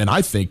years, and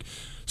I think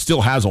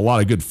still has a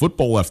lot of good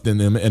football left in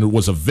him, and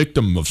was a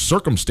victim of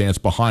circumstance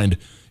behind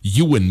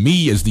you and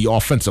me as the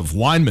offensive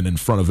lineman in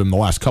front of him the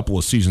last couple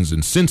of seasons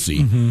in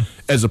Cincy,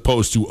 as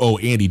opposed to,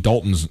 Andy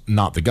Dalton's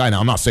not the guy. Now,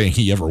 I'm not saying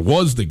he ever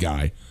was the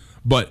guy,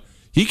 but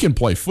he can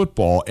play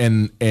football,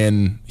 and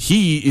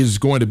he is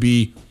going to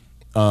be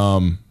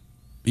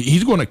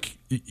he's going to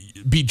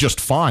be just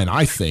fine,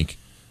 I think,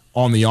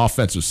 on the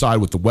offensive side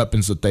with the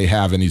weapons that they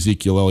have in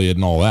Ezekiel Elliott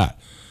and all that.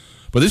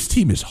 But this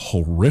team is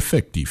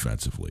horrific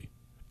defensively,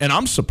 and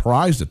I'm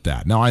surprised at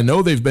that. Now, I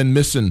know they've been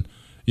missing,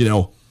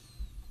 a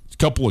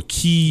couple of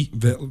key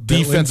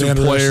defensive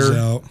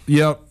players.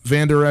 Yep,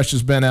 Van Der Esch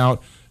has been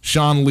out.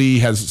 Sean Lee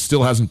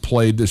still hasn't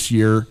played this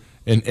year,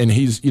 and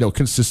he's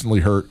consistently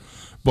hurt.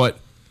 But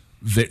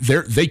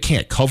they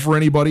can't cover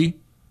anybody.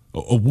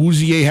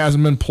 Awuzie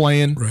hasn't been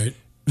playing. Right.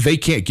 They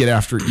can't get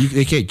after.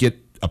 They can't get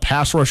a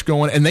pass rush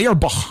going, and they are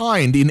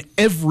behind in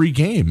every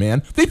game.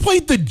 Man, they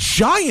played the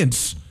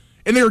Giants,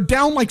 and they were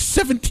down like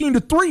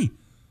 17-3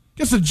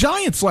 against the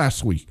Giants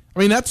last week. I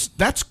mean,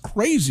 that's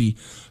crazy.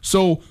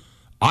 So,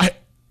 I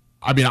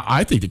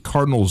think the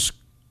Cardinals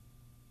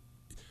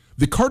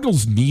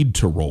need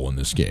to roll in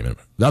this game.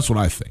 That's what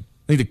I think.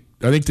 I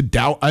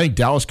think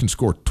Dallas can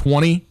score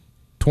 20,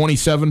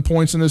 27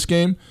 points in this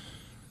game.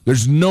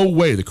 There's no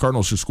way the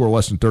Cardinals should score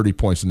less than 30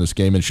 points in this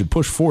game and should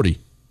push 40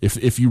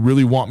 if you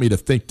really want me to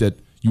think that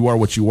you are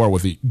what you are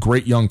with a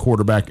great young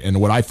quarterback and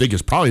what I think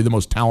is probably the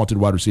most talented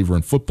wide receiver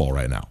in football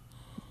right now.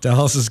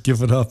 Dallas has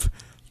given up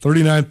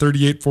 39,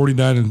 38,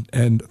 49,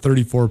 and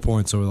 34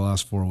 points over the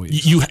last 4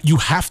 weeks. You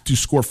have to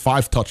score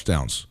 5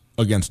 touchdowns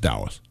against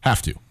Dallas.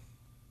 Have to.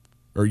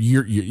 Or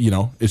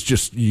it's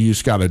just you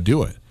just got to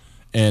do it.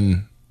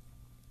 And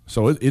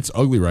So it's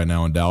ugly right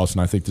now in Dallas,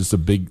 and I think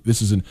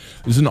this is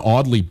an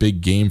oddly big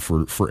game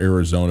for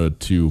Arizona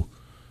to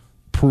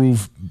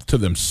prove to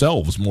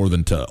themselves more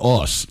than to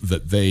us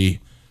that they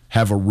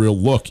have a real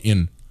look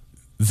in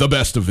the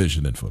best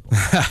division in football.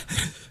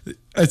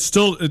 It's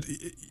still,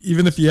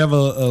 even if you have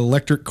an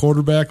electric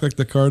quarterback like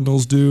the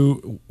Cardinals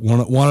do, one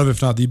of,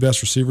 if not the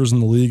best receivers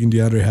in the league in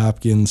DeAndre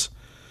Hopkins,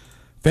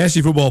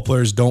 fantasy football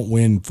players don't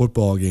win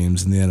football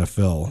games in the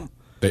NFL.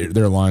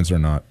 Their lines are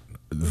not.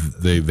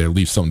 They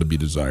leave something to be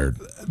desired.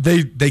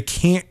 They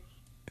can't.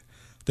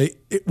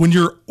 When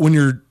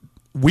your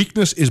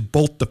weakness is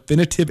both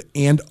definitive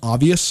and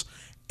obvious,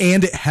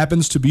 and it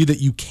happens to be that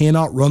you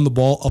cannot run the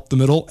ball up the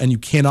middle and you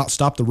cannot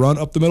stop the run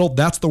up the middle,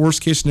 that's the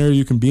worst case scenario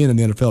you can be in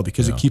the NFL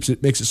because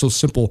it makes it so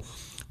simple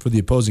for the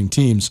opposing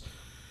teams.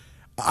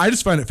 I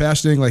just find it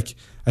fascinating. Like,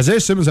 Isaiah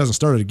Simmons hasn't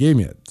started a game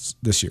yet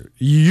this year.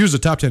 You used a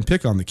top 10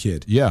 pick on the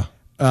kid. Yeah.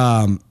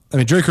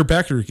 Drake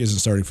Kirkpatrick isn't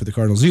starting for the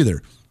Cardinals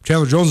either.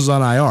 Chandler Jones is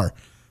on IR.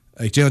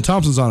 Like, Jalen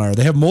Thompson's on IR.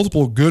 They have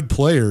multiple good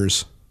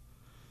players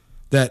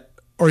that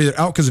are either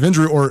out because of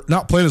injury or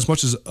not playing as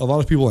much as a lot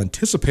of people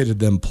anticipated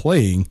them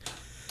playing.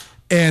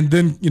 And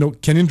then,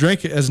 Kenyon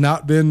Drake has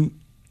not been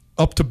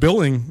up to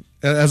billing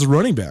as a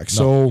running back.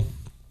 So,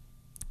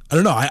 I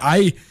don't know.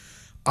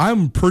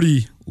 I'm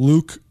pretty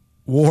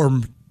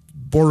lukewarm,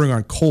 bordering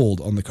on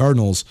cold on the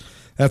Cardinals.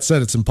 That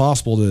said, it's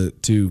impossible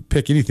to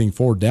pick anything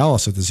for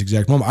Dallas at this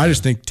exact moment. I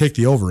just think take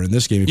the over in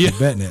this game if you're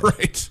betting it.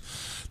 Right.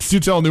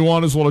 Tutel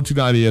Nuanez,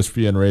 102.9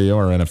 ESPN Radio,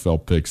 our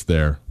NFL picks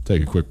there.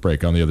 Take a quick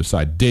break. On the other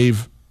side,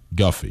 Dave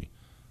Guffey,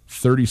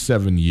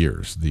 37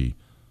 years, the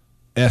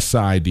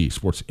SID,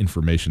 Sports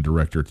Information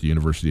Director at the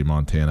University of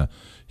Montana.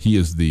 He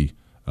is the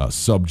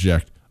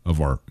subject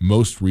of our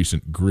most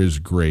recent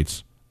Grizz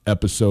Greats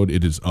episode.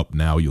 It is up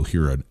now. You'll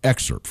hear an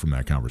excerpt from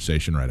that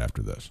conversation right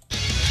after this.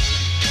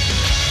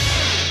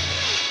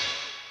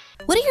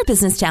 What are your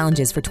business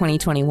challenges for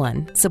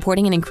 2021?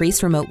 Supporting an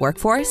increased remote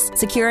workforce?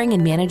 Securing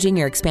and managing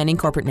your expanding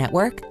corporate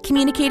network?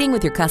 Communicating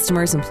with your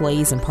customers,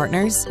 employees, and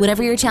partners?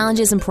 Whatever your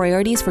challenges and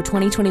priorities for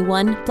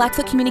 2021,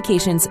 Blackfoot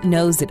Communications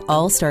knows it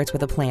all starts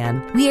with a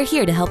plan. We are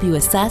here to help you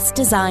assess,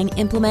 design,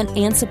 implement,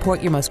 and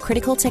support your most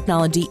critical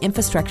technology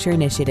infrastructure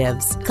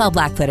initiatives. Call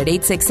Blackfoot at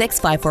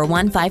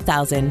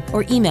 866-541-5000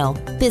 or email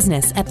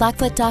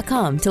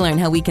business@blackfoot.com to learn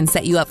how we can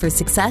set you up for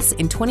success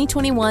in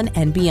 2021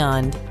 and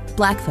beyond.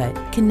 Blackfoot,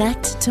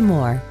 connect to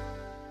more.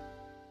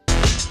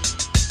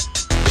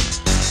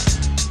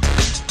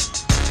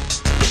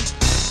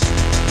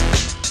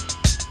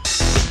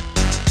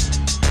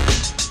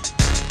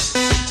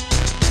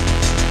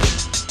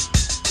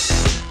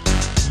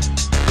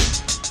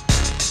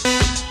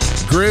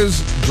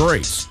 Grizz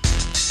Greats.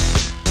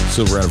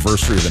 Silver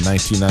anniversary of the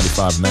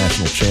 1995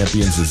 National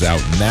Champions is out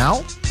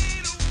now.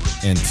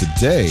 And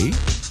today,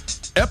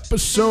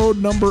 episode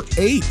number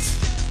 8.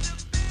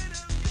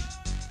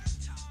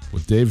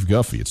 With Dave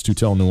Guffey. It's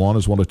Tutel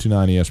Nuanez,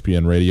 102.9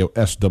 ESPN Radio,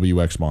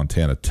 SWX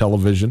Montana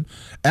Television.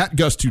 At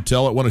Gus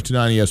Tutel at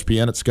 102.9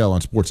 ESPN, at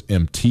Skyline Sports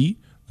MT.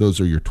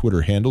 Those are your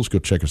Twitter handles. Go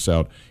check us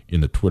out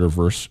in the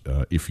Twitterverse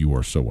if you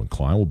are so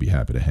inclined. We'll be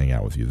happy to hang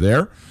out with you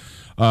there.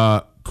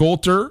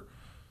 Coulter,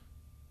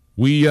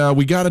 we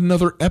got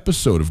another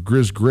episode of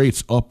Grizz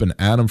Greats up and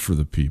at 'em for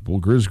the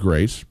people. Grizz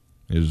Greats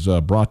is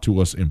brought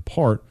to us in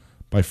part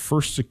by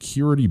First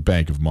Security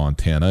Bank of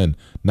Montana in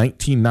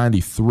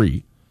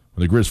 1993.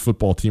 When the Grizz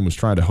football team was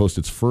trying to host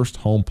its first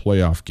home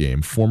playoff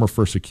game, former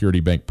First Security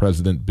Bank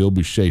president Bill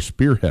Boucher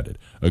spearheaded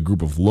a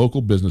group of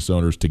local business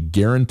owners to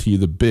guarantee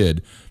the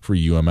bid for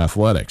UM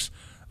Athletics.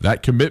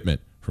 That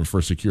commitment from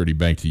First Security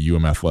Bank to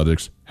UM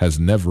Athletics has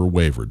never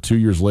wavered. 2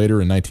 years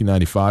later, in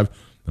 1995,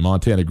 the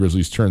Montana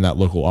Grizzlies turned that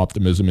local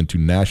optimism into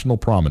national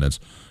prominence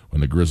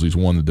when the Grizzlies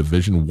won the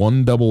Division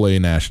I AA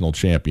National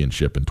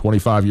Championship. And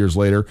 25 years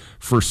later,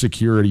 First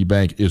Security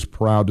Bank is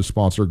proud to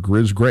sponsor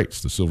Grizz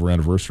Greats, the silver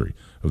anniversary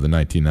of the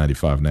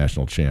 1995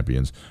 National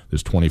Champions,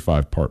 this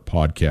 25-part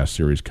podcast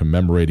series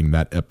commemorating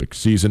that epic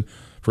season.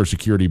 First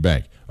Security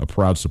Bank, a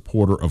proud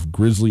supporter of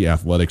Grizzly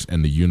Athletics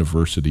and the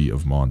University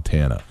of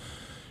Montana.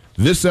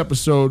 This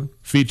episode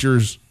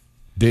features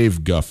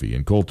Dave Guffey.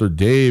 And Coulter,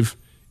 Dave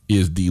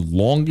is the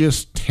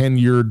longest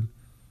tenured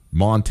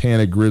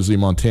Montana Grizzly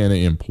Montana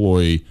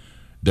employee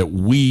that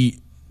we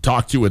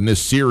talked to in this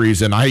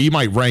series, and he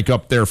might rank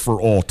up there for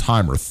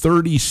all-timer.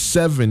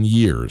 37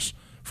 years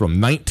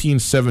from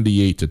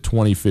 1978 to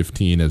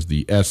 2015 as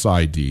the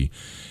SID.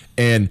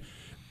 And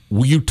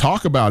you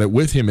talk about it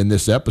with him in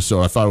this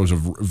episode. I thought it was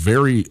a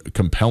very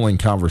compelling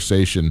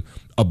conversation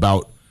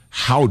about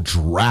how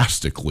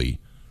drastically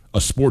a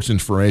sports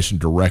information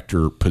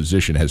director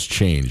position has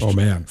changed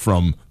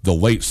from the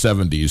late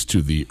 70s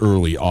to the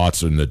early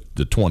aughts and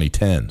the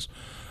 2010s.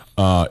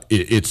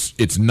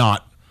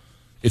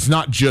 It's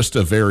not just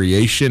a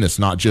variation. It's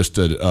not just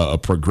a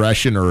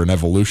progression or an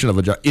evolution of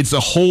a job. It's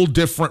a whole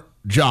different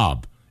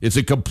job. It's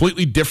a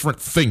completely different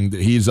thing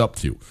that he's up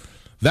to.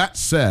 That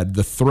said,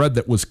 the thread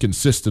that was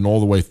consistent all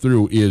the way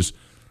through is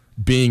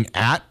being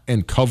at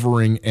and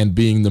covering and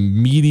being the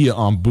media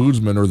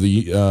ombudsman, or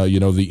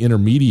the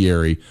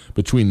intermediary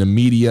between the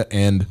media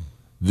and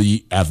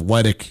the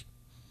athletic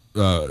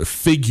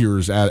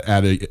figures in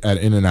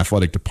an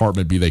athletic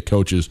department, be they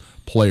coaches,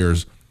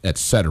 players,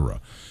 etc.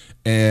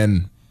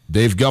 And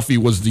Dave Guffey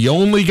was the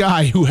only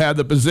guy who had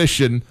the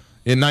position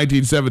in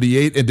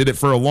 1978 and did it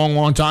for a long,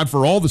 long time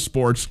for all the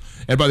sports.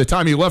 And by the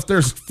time he left,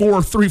 there's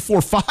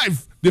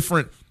 5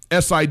 different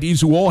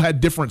SIDs who all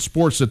had different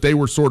sports that they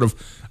were sort of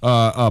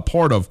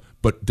part of.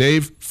 But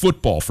Dave,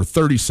 football for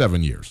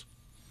 37 years.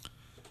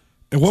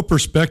 And what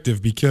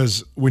perspective?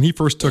 Because when he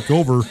first took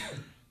over,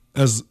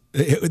 as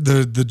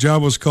the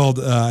job was called,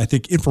 I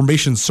think,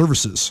 Information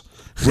Services.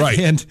 Right.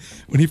 And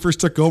when he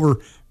first took over,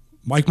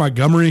 Mike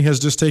Montgomery has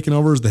just taken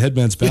over as the head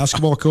men's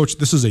basketball coach.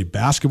 This is a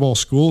basketball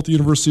school at the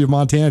University of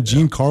Montana.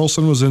 Gene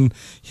Carlson was in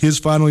his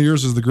final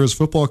years as the Grizz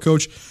football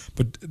coach,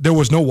 but there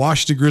was no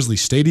Washington Grizzly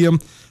Stadium.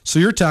 So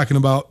you're talking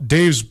about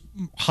Dave's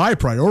high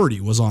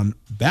priority was on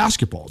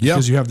basketball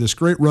because you have this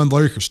great run.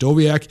 Larry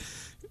Krystkowiak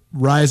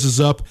rises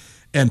up,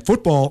 and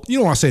football, you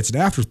don't want to say it's an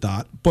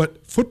afterthought,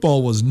 but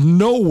football was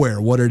nowhere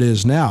what it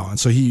is now. And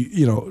so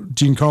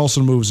Gene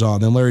Carlson moves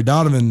on, then Larry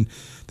Donovan,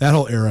 that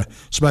whole era.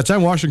 So by the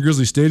time Washington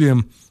Grizzly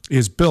Stadium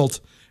is built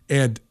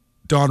and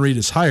Don Reed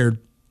is hired,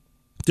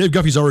 Dave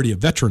Guffey's already a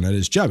veteran at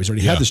his job. He's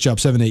already had this job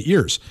 7-8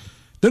 years.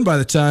 Then by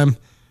the time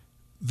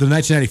the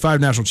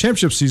 1995 national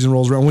championship season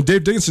rolls around, when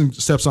Dave Dickinson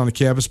steps on the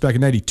campus back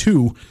in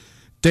 92,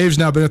 Dave's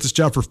now been at this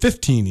job for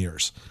 15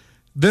 years.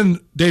 Then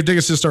Dave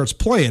Dickinson starts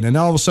playing, and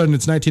now all of a sudden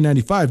it's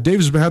 1995.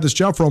 Dave's been had this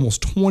job for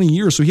almost 20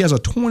 years, so he has a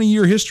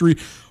 20-year history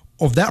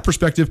of that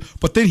perspective.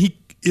 But then he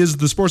is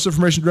the sports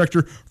information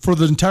director for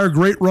the entire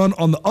great run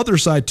on the other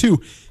side,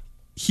 too.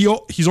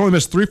 He's only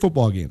missed 3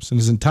 football games in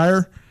his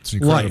entire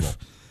life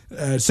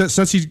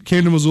since he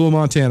came to Missoula,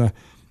 Montana,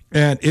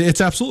 and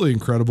it's absolutely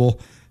incredible.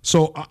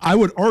 So I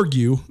would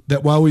argue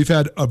that while we've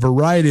had a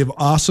variety of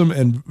awesome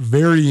and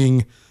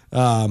varying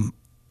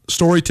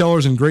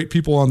storytellers and great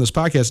people on this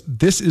podcast,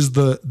 this is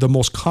the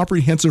most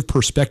comprehensive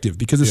perspective,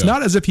 because it's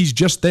not as if he's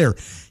just there.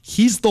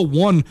 He's the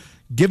one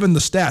given the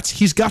stats.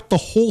 He's got the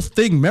whole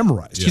thing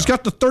memorized. He's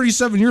got the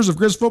 37 years of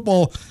Grizz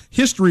football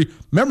history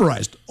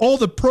memorized. All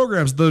the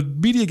programs, the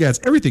media guides,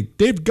 everything.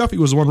 Dave Guffey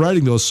was the one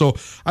writing those. So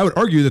I would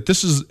argue that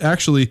this is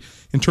actually,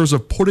 in terms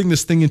of putting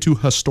this thing into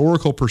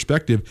historical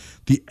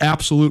perspective, the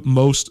absolute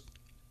most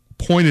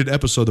pointed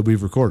episode that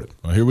we've recorded.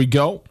 Well, here we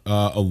go.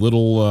 A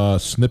little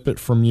snippet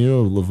from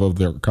you of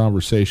their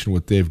conversation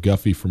with Dave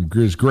Guffey from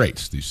Grizz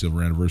Greats, the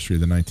silver anniversary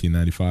of the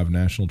 1995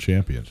 national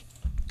champions.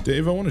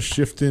 Dave, I want to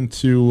shift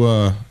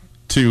into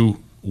to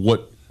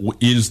what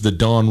is the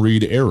Don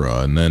Reed era,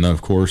 and then,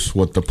 of course,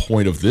 what the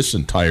point of this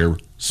entire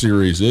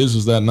series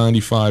is that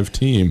 95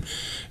 team.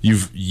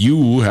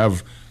 You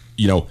have,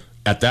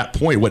 at that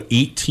point,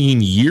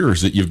 18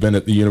 years that you've been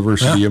at the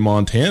University of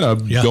Montana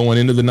going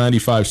into the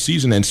 95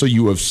 season. And so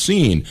you have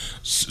seen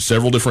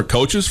several different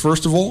coaches,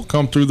 first of all,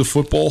 come through the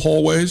football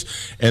hallways.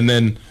 And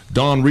then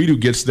Don Reed, who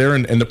gets there,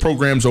 and the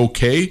program's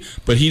okay,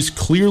 but he's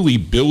clearly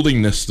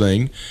building this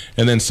thing.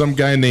 And then some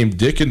guy named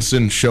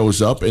Dickinson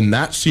shows up, and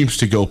that seems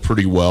to go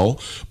pretty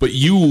well. But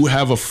you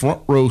have a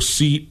front row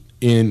seat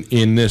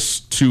in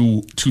this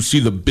to see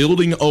the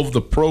building of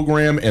the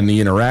program and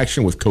the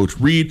interaction with Coach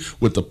Reed,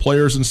 with the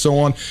players and so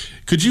on.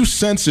 Could you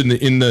sense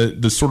in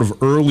the sort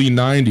of early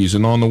 90s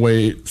and on the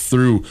way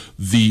through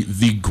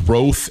the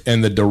growth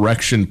and the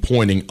direction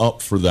pointing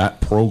up for that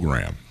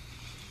program?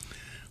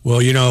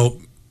 Well,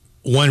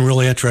 one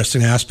really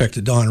interesting aspect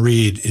of Don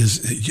Reed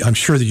is, I'm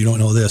sure that you don't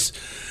know this,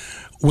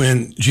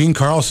 when Gene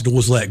Carlson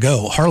was let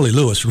go, Harley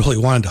Lewis really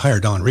wanted to hire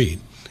Don Reed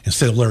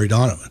instead of Larry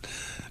Donovan.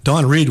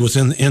 Don Reed was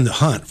in the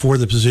hunt for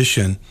the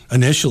position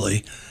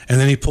initially, and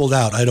then he pulled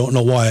out. I don't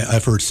know why.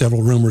 I've heard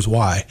several rumors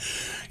why.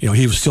 He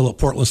was still at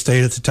Portland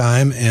State at the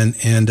time,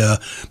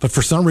 but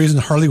for some reason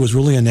Harley was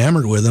really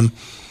enamored with him.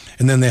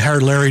 And then they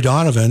hired Larry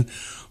Donovan,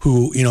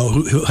 who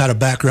had a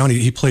background.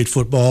 He played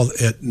football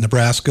at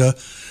Nebraska,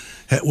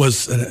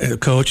 was a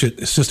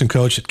assistant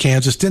coach at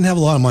Kansas. Didn't have a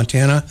lot of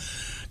Montana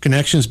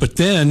connections, but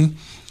then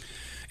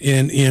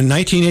in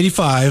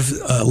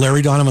 1985,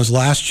 Larry Donovan's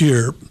last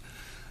year,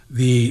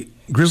 the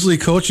Grizzly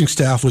coaching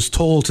staff was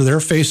told to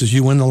their faces,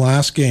 "You win the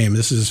last game."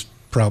 This is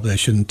probably, I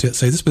shouldn't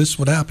say this, but this is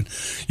what happened.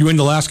 "You win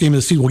the last game of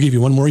the season, we'll give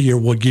you one more year.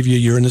 We'll give you a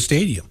year in the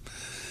stadium."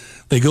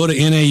 They go to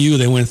NAU,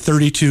 they win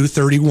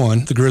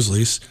 32-31, the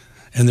Grizzlies,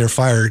 and they're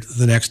fired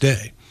the next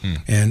day.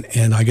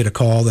 And I get a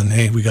call, then,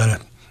 "Hey, we got to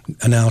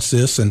announce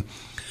this." And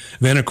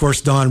then, of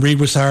course, Don Reed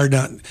was hired.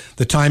 Now,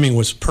 the timing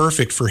was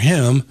perfect for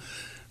him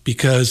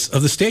because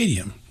of the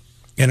stadium.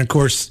 And, of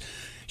course,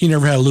 he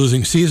never had a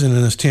losing season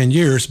in his 10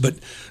 years. But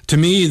to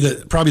me,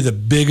 probably the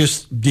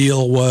biggest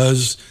deal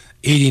was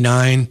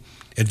 89,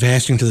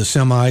 advancing to the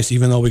semis,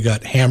 even though we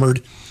got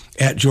hammered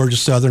at Georgia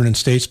Southern and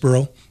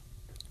Statesboro.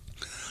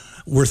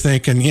 We're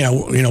thinking,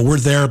 we're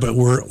there, but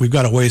we've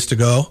got a ways to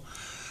go.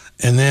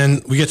 And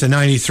then we get to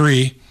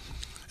 93,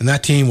 and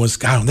that team was,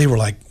 they were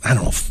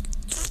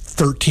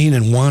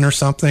 13-1 or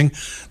something.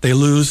 They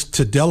lose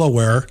to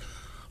Delaware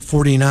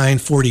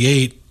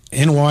 49-48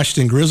 in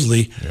Washington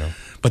Grizzly. Yeah.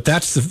 But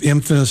that's the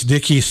infamous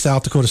Dickey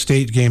South Dakota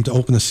State game to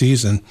open the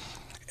season,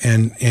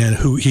 and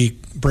who he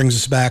brings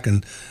us back,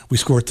 and we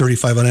scored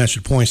 35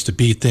 unanswered points to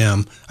beat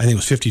them. I think it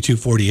was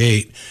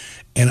 52-48.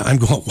 And I'm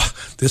going, wow,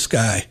 this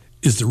guy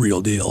is the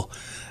real deal.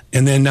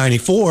 And then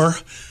 94,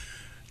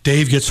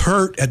 Dave gets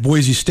hurt at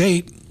Boise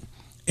State,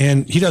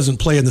 and he doesn't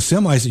play in the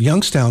semis at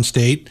Youngstown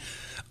State.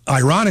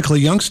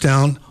 Ironically,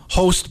 Youngstown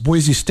hosts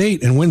Boise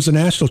State and wins the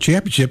national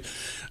championship.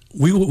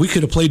 We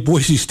could have played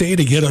Boise State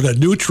again on a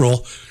neutral.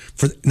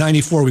 For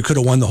 94, we could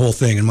have won the whole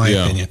thing, in my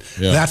opinion.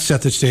 Yeah. That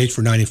set the stage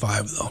for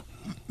 95, though.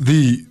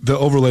 The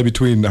overlay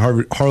between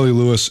Harley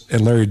Lewis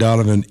and Larry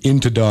Donovan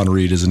into Don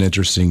Reed is an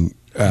interesting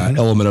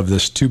element of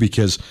this, too,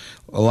 because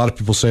a lot of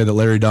people say that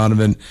Larry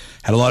Donovan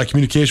had a lot of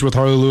communication with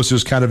Harley Lewis. It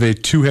was kind of a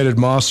two-headed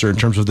monster in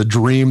terms of the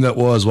dream that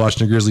was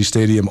Washington Grizzly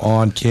Stadium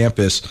on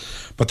campus.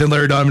 But then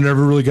Larry Donovan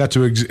never really got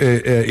to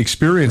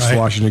experience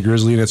Washington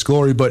Grizzly in its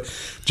glory. But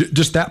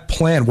just that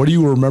plan, what do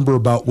you remember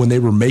about when they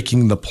were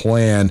making the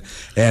plan,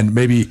 and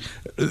maybe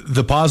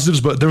the positives,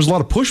 but there was a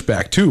lot of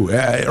pushback, too,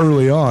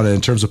 early on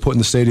in terms of putting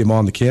the stadium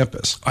on the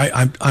campus?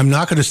 I'm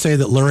not going to say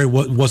that Larry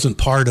wasn't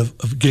part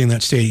of getting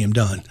that stadium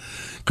done,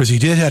 because he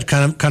did have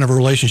kind of a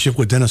relationship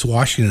with Dennis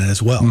Washington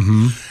as well.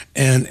 Mm-hmm.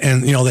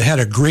 And they had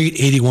a great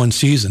 81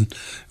 season,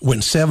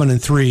 went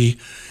 7-3,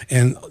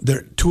 and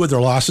two of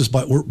their losses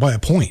were by a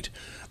point.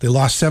 They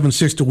lost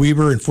 7-6 to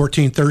Weber and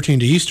 14-13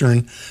 to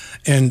Eastern,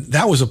 and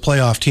that was a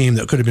playoff team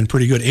that could have been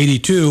pretty good.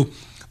 82,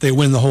 they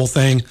win the whole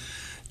thing,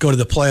 go to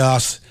the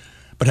playoffs,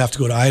 but have to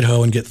go to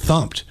Idaho and get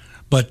thumped.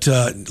 But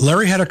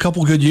Larry had a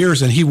couple good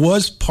years, and he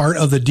was part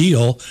of the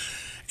deal.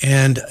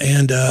 And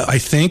I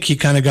think he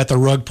kind of got the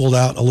rug pulled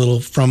out a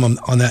little from him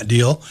on that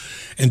deal,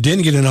 and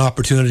didn't get an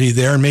opportunity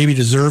there, and maybe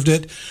deserved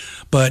it.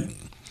 But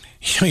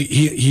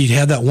he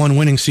had that one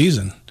winning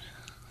season,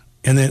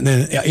 and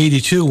then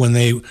 82 when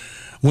they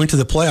went to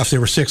the playoffs, they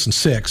were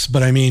 6-6.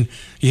 But I mean,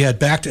 he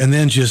had and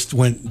then just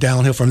went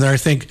downhill from there. I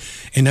think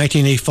in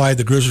 1985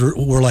 the Grizzlies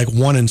were like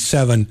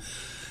 1-7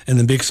 in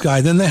the Big Sky.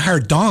 Then they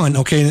hired Don.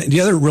 Okay, and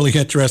the other really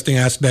interesting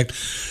aspect,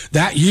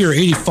 that year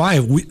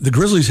 85, the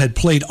Grizzlies had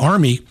played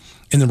Army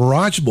in the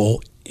Mirage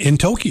Bowl in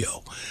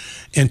Tokyo,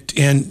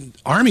 and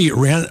Army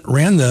ran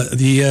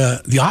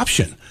the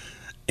option,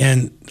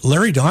 and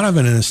Larry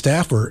Donovan and his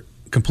staff were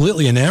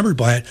completely enamored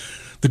by it.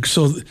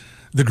 So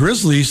the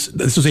Grizzlies,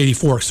 this was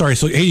 84, sorry,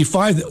 so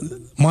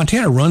 85,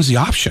 Montana runs the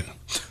option.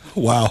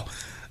 Wow.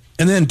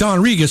 And then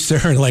Don Reed gets there,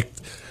 and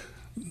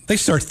they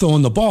start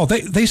throwing the ball.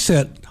 They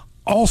set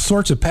all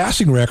sorts of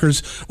passing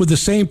records with the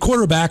same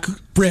quarterback,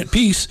 Brent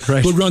Peace,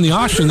 who would run the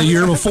option the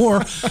year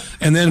before,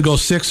 and then go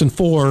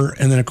 6-4.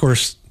 And then, of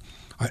course,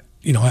 I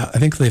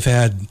think they've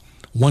had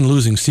one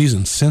losing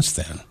season since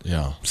then.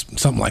 Yeah,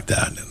 something like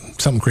that,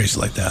 something crazy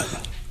like that.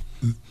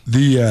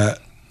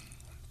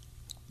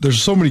 There's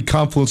so many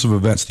confluence of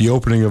events: the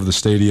opening of the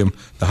stadium,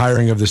 the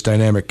hiring of this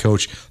dynamic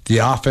coach, the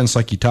offense,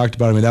 like you talked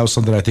about. I mean, that was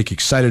something I think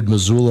excited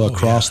Missoula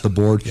across the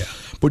board. Yeah.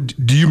 But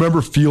do you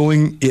remember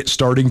feeling it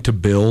starting to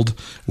build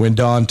when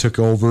Don took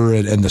over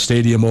and the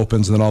stadium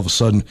opens, and then all of a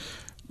sudden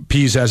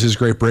Pease has his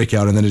great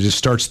breakout, and then it just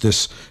starts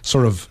this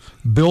sort of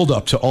build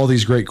up to all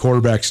these great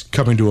quarterbacks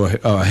coming to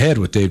a head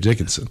with Dave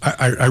Dickinson?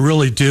 I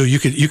really do. You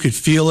could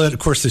feel it. Of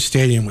course, the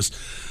stadium was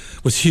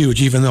huge,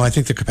 even though I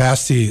think the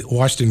capacity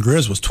Washington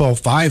Grizz was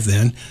 12,500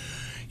 then.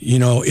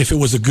 If it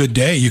was a good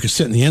day, you could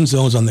sit in the end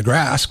zones on the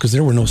grass because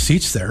there were no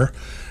seats there.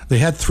 They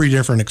had 3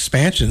 different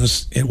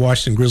expansions at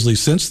Washington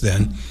Grizzlies since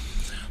then.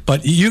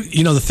 But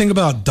the thing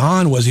about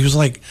Don was he was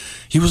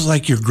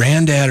like your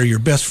granddad or your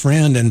best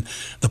friend, and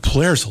the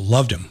players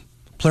loved him.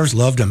 Players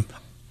loved him.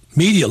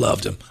 Media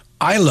loved him.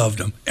 I loved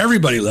him.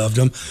 Everybody loved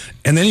him.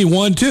 And then he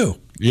won too.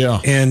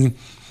 Yeah. And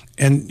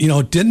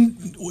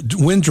didn't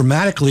win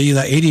dramatically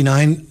that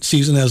 89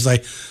 season.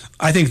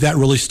 I think that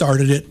really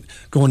started it,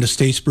 going to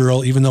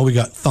Statesboro, even though we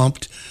got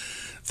thumped,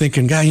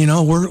 thinking,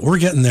 we're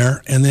getting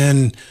there. And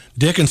then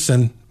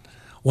Dickinson,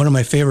 one of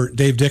my favorite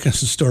Dave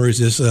Dickinson stories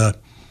is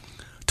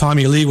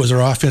Tommy Lee was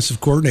our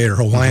offensive coordinator,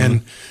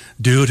 Hawaiian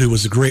dude who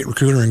was a great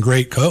recruiter and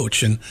great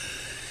coach. And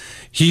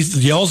he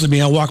yells at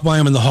me. I walk by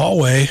him in the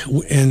hallway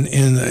in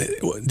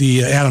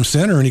the Adams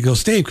Center, and he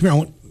goes, "Dave,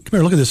 come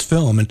here, look at this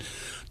film." And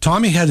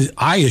Tommy had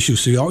eye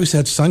issues, so he always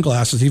had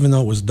sunglasses, even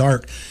though it was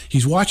dark.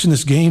 He's watching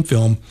this game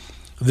film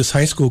of this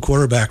high school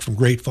quarterback from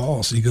Great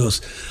Falls. And he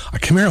goes,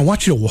 "Come here, I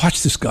want you to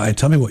watch this guy and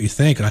tell me what you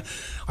think." And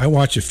I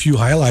watch a few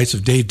highlights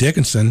of Dave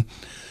Dickinson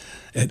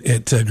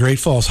at Great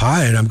Falls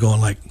High, and I'm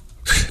going like,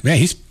 man,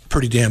 he's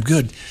pretty damn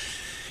good.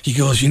 He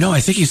goes, I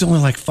think he's only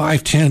like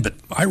 5'10", but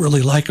I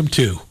really like him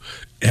too.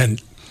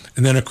 And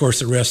then, of course,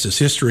 the rest is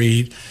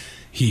history.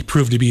 He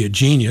proved to be a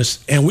genius.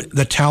 And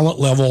the talent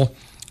level,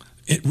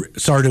 it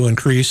started to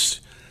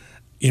increase,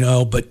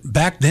 but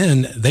back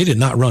then they did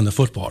not run the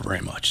football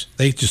very much.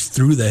 They just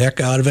threw the heck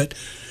out of it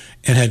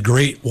and had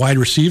great wide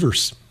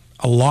receivers.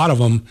 A lot of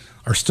them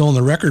are still in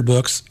the record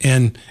books,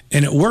 and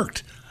it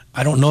worked.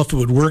 I don't know if it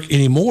would work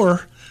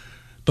anymore,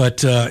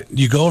 but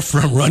you go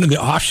from running the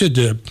option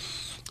to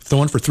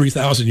throwing for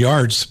 3,000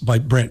 yards by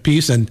Brent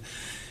Peace, and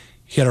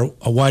he had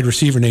a wide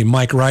receiver named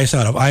Mike Rice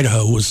out of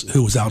Idaho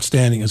who was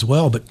outstanding as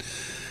well. But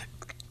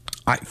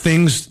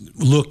things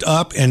looked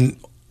up, and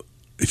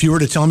if you were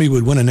to tell me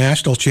we'd win a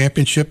national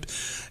championship,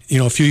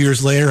 a few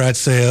years later, I'd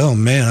say, oh,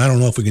 man, I don't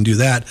know if we can do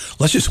that.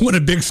 Let's just win a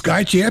Big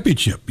Sky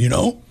championship,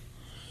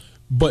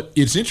 But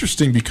it's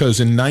interesting because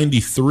in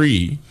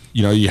 '93,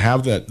 you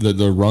have that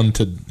the run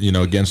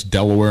to against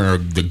Delaware, or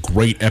the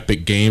great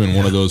epic game, and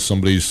one of those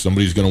somebody's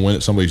going to win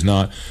it, somebody's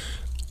not.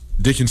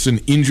 Dickinson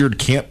injured,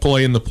 can't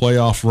play in the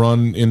playoff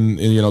run in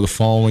the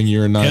following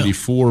year in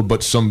 '94. Yeah.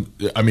 But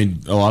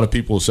a lot of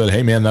people said,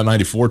 hey man, that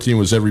 '94 team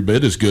was every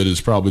bit as good as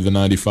probably the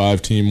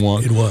 '95 team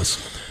won. It was.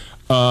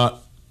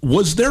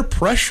 Was there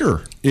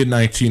pressure in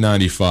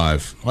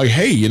 1995? Like,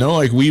 hey,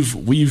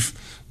 we've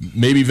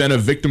maybe been a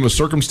victim of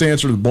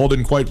circumstance, or the ball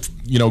didn't quite,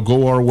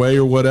 go our way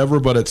or whatever.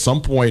 But at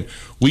some point,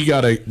 we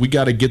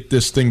gotta get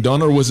this thing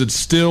done. Or was it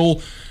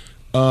still,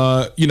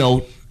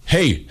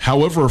 hey,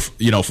 however,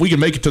 if we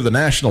can make it to the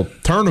national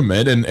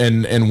tournament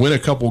and win a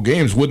couple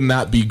games, wouldn't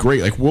that be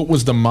great? Like, what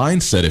was the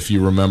mindset, if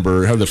you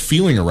remember, how the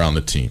feeling around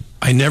the team?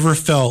 I never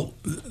felt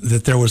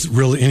that there was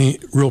really any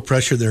real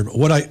pressure there. But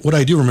what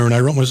I do remember, and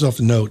I wrote myself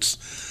the notes,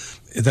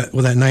 that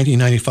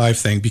 1995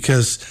 thing,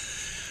 because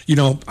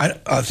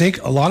I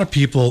think a lot of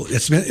people,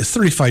 it's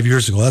 35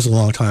 years ago. That's a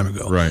long time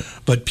ago. Right.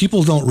 But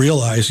people don't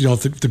realize, the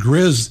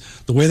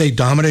Grizz, the way they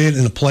dominated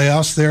in the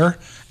playoffs there,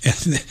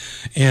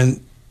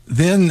 and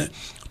then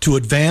to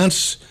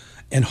advance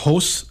and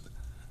host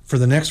for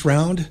the next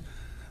round,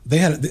 they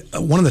had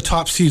one of the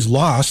top seeds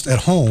lost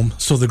at home.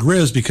 So the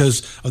Grizz,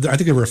 because I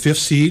think they were a fifth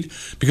seed,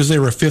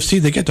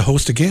 they get to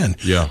host again.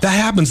 Yeah. That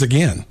happens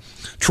again.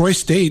 Troy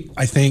State,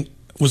 I think,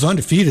 was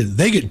undefeated.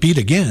 They get beat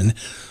again.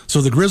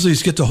 So the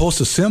Grizzlies get to host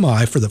a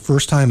semi for the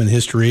first time in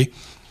history,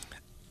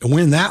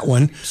 win that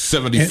one.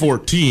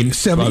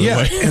 70-14, by the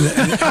way.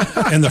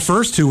 And the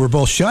first two were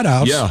both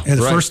shutouts. Yeah, and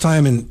the first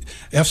time in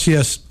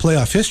FCS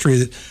playoff history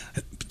that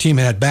the team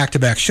had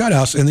back-to-back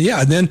shutouts. And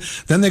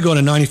then they go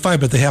to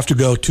 95, but they have to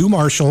go to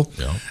Marshall,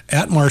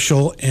 at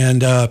Marshall,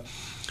 and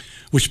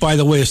which, by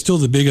the way, is still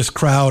the biggest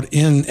crowd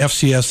in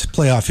FCS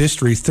playoff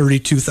history,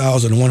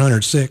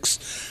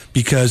 32,106.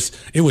 Because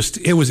it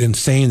was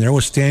insane. There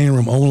was standing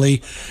room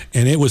only,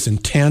 and it was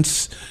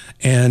intense.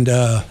 And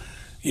the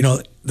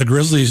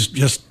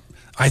Grizzlies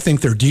I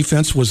think their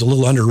defense was a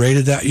little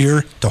underrated that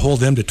year to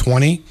hold them to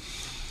 20.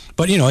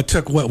 But it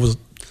took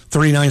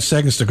 39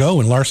 seconds to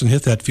go, and Larson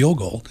hit that field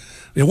goal.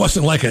 It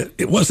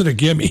wasn't a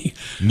gimme.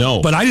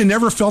 No. But I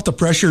never felt the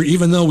pressure,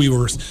 even though we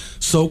were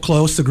so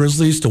close, the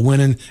Grizzlies, to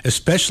winning,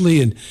 especially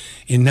in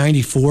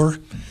 '94.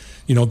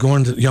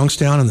 Going to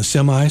Youngstown in the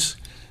semis.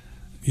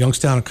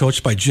 Youngstown,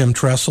 coached by Jim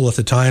Tressel at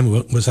the time,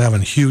 was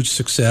having huge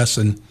success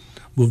and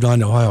moved on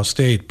to Ohio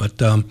State. But,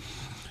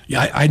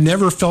 I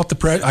never felt the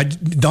pressure.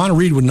 Don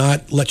Reed would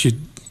not let you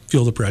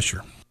feel the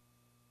pressure.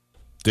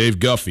 Dave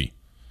Guffey,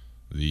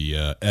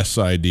 the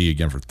SID,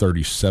 again, for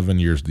 37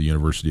 years at the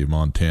University of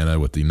Montana,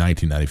 with the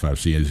 1995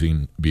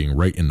 season being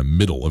right in the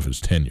middle of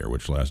his tenure,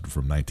 which lasted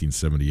from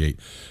 1978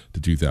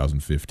 to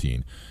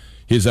 2015.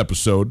 His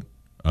episode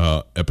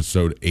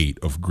 8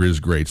 of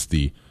Grizz Greats,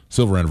 the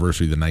silver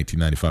anniversary of the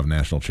 1995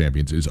 national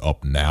champions, is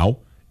up now.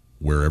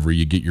 Wherever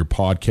you get your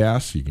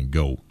podcasts, you can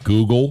go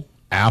Google,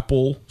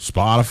 Apple,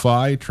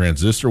 Spotify,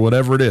 Transistor,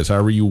 whatever it is.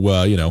 However you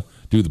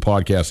do the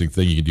podcasting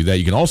thing, you can do that.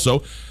 You can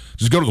also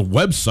just go to the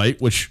website,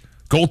 which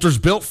Coulter's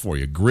built for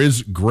you,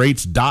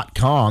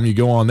 grizzgreats.com. You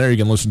go on there, you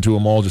can listen to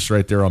them all just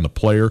right there on the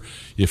player.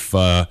 If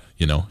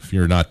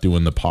you're not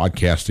doing the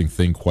podcasting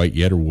thing quite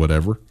yet or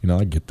whatever,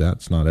 I get that.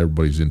 It's not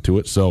everybody's into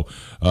it. So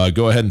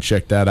go ahead and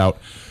check that out.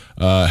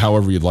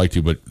 However you'd like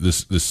to, but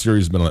this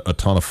series has been a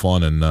ton of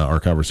fun, and our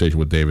conversation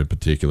with Dave in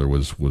particular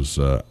was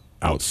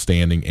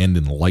outstanding and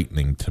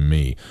enlightening to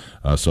me.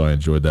 So I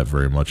enjoyed that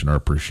very much, and our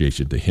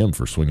appreciation to him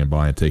for swinging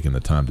by and taking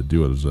the time to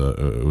do it.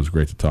 It was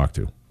great to talk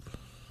to.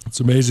 It's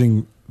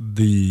amazing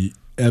the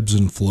ebbs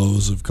and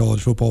flows of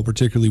college football,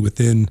 particularly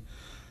within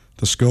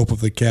the scope of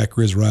the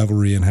Cat-Grizz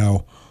rivalry, and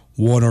how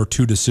one or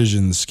two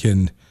decisions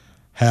can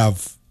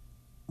have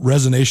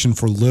resonation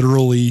for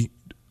literally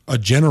a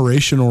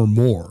generation or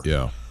more.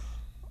 Yeah.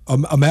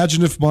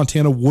 Imagine if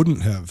Montana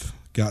wouldn't have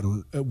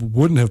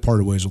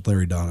parted ways with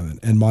Larry Donovan,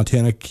 and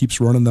Montana keeps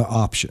running the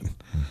option,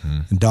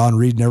 and Don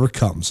Reed never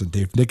comes, and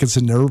Dave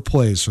Nickinson never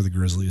plays for the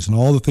Grizzlies, and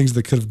all the things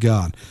that could have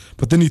gone.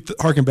 But then you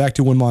harken back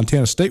to when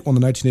Montana State won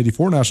the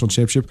 1984 national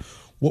championship.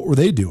 What were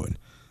they doing?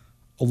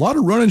 A lot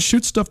of run and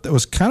shoot stuff that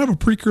was kind of a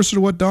precursor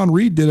to what Don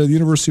Reed did at the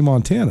University of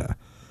Montana.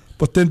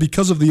 But then,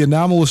 because of the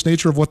anomalous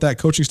nature of what that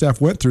coaching staff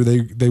went through,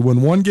 they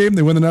win one game,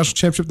 they win the national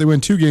championship, they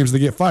win 2 games, they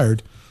get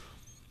fired.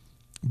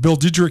 Bill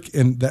Diedrich,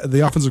 and the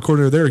offensive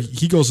coordinator there,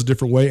 he goes a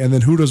different way. And then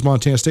who does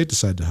Montana State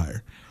decide to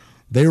hire?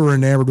 They were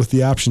enamored with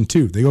the option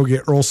too. They go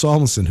get Earl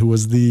Solomson, who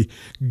was the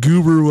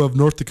guru of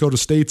North Dakota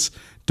State's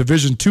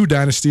Division II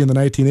dynasty in the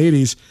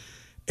 1980s,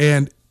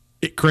 and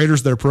it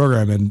craters their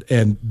program, and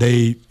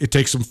it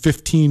takes them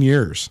 15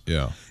 years.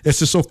 Yeah, it's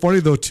just so funny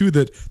though too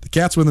that the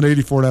Cats win the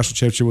 '84 national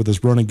championship with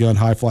this run and gun,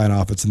 high flying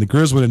offense, and the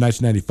Grizz win in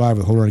 1995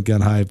 with a whole run and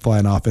gun, high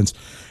flying offense,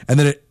 and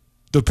then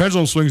the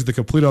pendulum swings the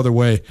complete other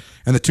way,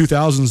 and the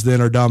 2000s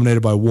then are dominated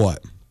by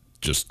what?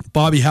 Just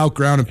Bobby Houck,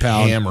 ground and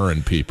pound,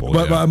 hammering people.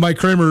 But Mike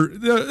Kramer,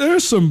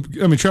 there's some.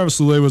 I mean, Travis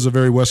Lulay was a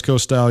very West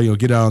Coast style.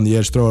 Get out on the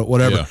edge, throw it,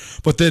 whatever. Yeah.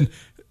 But then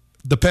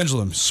the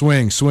pendulum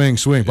swing.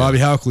 Yeah. Bobby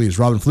Houck leaves.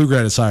 Robin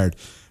Pflugrad is hired.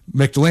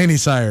 Mick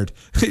Delaney's hired.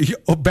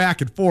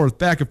 Back and forth.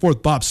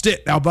 Bob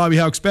Stitt. Now Bobby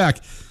Houck's back.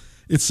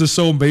 It's just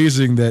so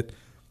amazing that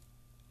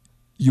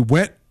you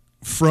went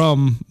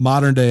from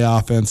modern day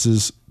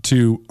offenses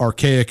to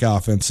archaic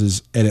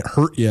offenses, and it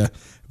hurt you.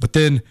 But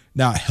then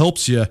now it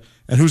helps you.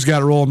 And who's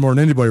got it rolling more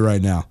than anybody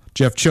right now?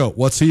 Jeff Choate.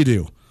 What's he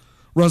do?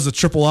 Runs the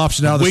triple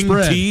option out of the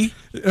spread. T.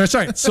 That's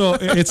right. So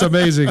it's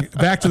amazing.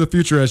 Back to the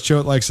future, as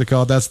Choate likes to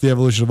call it. That's the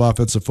evolution of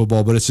offensive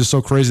football. But it's just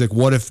so crazy. Like,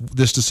 what if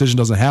this decision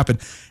doesn't happen?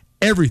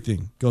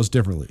 Everything goes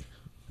differently.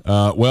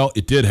 Well,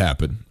 it did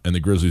happen, and the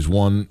Grizzlies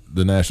won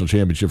the national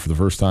championship for the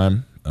first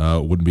time.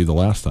 Wouldn't be the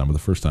last time, but the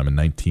first time in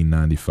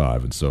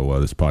 1995. And so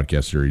this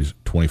podcast series,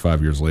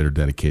 25 years later,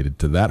 dedicated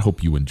to that.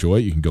 Hope you enjoy it.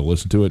 You can go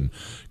listen to it. And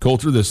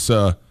Coulter, this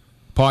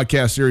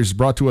podcast series is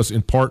brought to us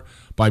in part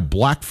by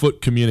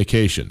Blackfoot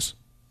Communications.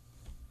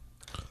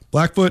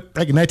 Blackfoot,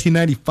 back in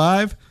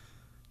 1995,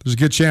 there's a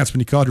good chance when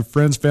you called your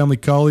friends, family,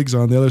 colleagues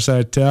on the other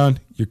side of town,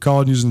 you're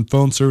calling using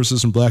phone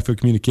services from Blackfoot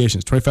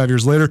Communications. 25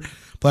 years later,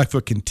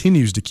 Blackfoot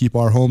continues to keep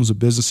our homes and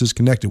businesses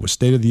connected with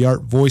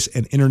state-of-the-art voice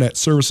and internet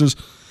services.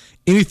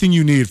 Anything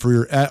you need for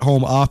your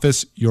at-home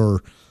office,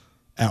 your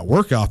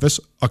at-work office,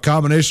 a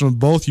combination of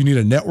both. You need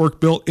a network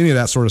built, any of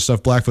that sort of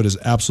stuff. Blackfoot is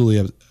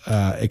absolutely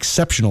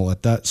exceptional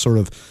at that sort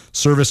of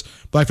service.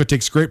 Blackfoot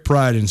takes great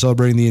pride in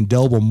celebrating the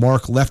indelible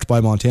mark left by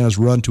Montana's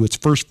run to its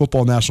first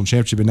football national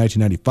championship in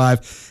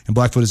 1995, and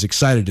Blackfoot is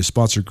excited to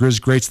sponsor Grizz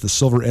Greats, the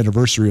silver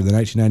anniversary of the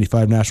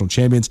 1995 national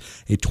champions,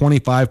 a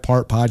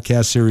 25-part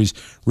podcast series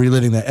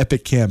reliving that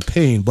epic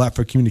campaign.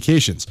 Blackfoot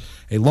Communications,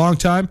 a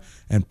longtime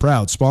and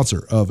proud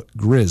sponsor of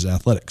Grizz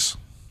Athletics.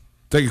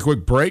 Take a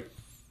quick break.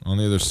 On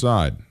the other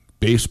side,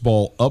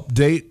 baseball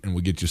update, and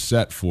we get you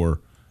set for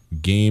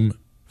Game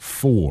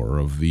 4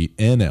 of the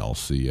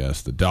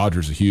NLCS. The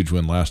Dodgers, a huge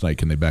win last night.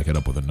 Can they back it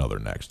up with another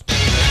next?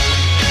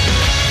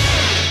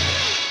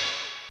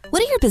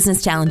 What are your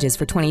business challenges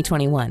for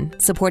 2021?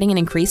 Supporting an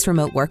increased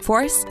remote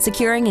workforce?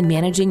 Securing and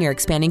managing your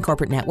expanding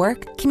corporate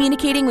network?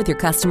 Communicating with your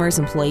customers,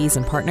 employees,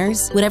 and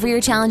partners? Whatever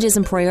your challenges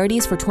and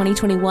priorities for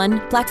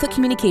 2021, Blackfoot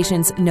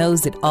Communications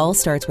knows it all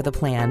starts with a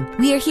plan.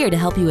 We are here to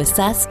help you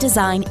assess,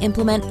 design,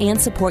 implement, and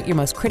support your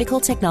most critical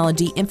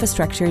technology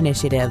infrastructure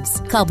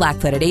initiatives. Call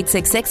Blackfoot at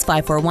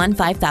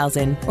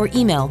 866-541-5000 or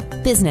email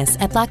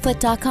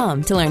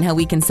business@blackfoot.com to learn how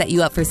we can set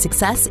you up for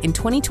success in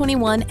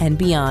 2021 and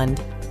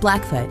beyond.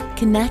 Blackfoot,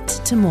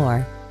 connect to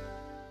more.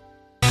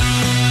 The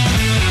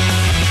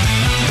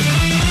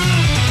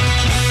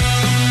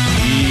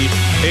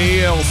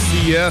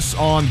ALCS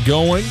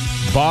ongoing.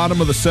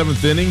 Bottom of the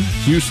 7th inning.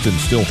 Houston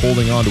still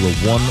holding on to a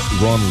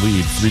 1-run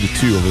lead,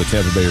 3-2 over the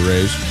Tampa Bay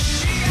Rays.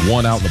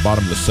 1 out in the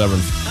bottom of the 7th.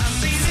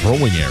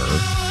 Throwing error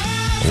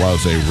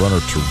allows a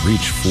runner to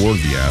reach for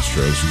the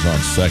Astros, who's on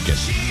second.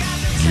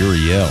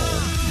 Uriel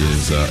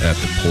is at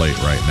the plate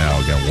right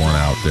now. Got 1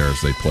 out there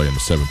as they play in the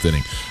 7th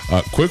inning.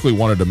 Quickly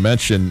wanted to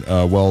mention,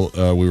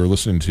 we were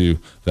listening to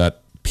that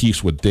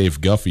piece with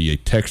Dave Guffey, a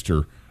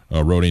texter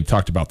wrote in,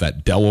 talked about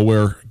that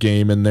Delaware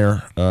game in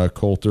there,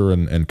 Coulter,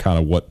 and kind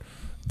of what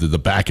the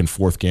back and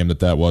forth game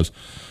that was.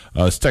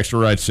 This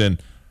texter writes in,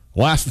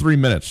 last 3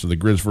 minutes of the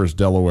Grizz versus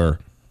Delaware,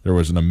 there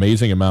was an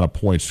amazing amount of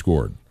points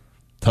scored.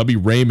 Tubby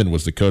Raymond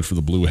was the coach for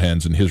the Blue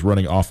Hens, and his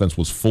running offense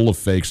was full of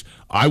fakes.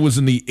 I was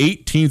in the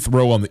 18th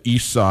row on the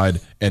east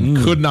side and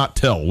could not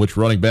tell which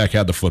running back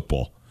had the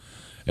football.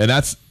 And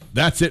that's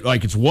it.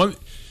 Like, it's one.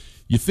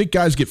 You think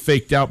guys get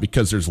faked out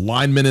because there's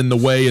linemen in the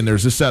way and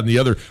there's this, that, and the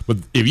other. But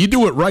if you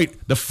do it right,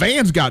 the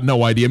fans got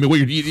no idea. I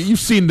mean, you've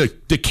seen the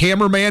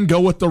cameraman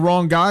go with the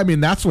wrong guy. I mean,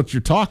 that's what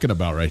you're talking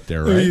about right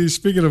there, right?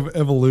 Speaking of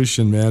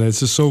evolution, man, it's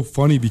just so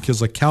funny because,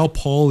 like, Cal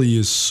Poly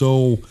is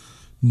so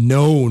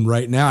known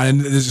right now,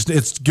 and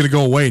it's going to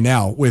go away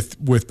now with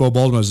Bo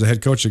Baldwin as the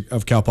head coach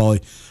of Cal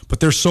Poly, but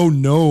they're so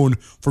known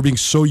for being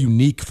so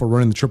unique for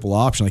running the triple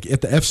option. Like, at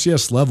the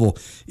FCS level,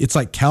 it's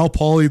like Cal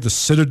Poly, the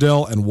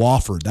Citadel, and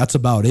Wofford. That's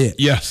about it.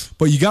 Yes.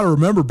 But you got to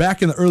remember,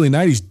 back in the early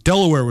 90s,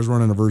 Delaware was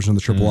running a version of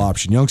the triple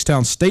option.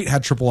 Youngstown State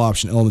had triple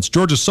option elements.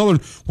 Georgia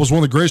Southern was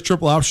one of the greatest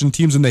triple option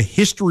teams in the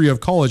history of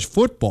college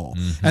football.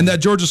 And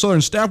that Georgia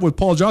Southern staff with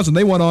Paul Johnson,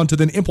 they went on to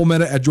then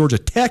implement it at Georgia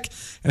Tech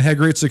and had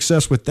great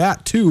success with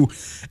that too.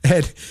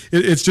 And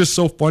it's just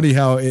so funny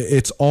how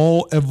it's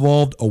all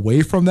evolved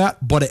away from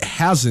that, but it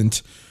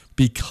hasn't,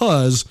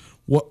 because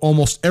what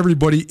almost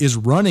everybody is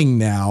running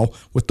now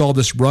with all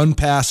this run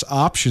pass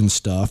option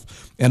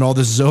stuff and all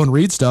this zone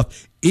read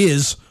stuff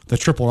is the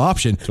triple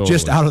option,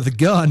 just out of the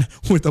gun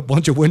with a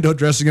bunch of window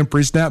dressing and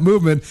pre-snap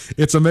movement.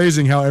 It's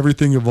amazing how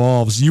everything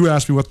evolves. You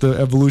asked me what the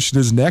evolution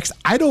is next.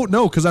 I don't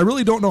know, because I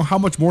really don't know how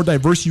much more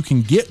diverse you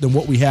can get than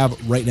what we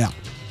have right now.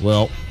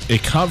 Well, a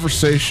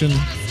conversation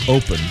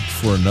open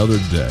for another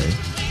day.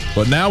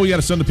 But now we got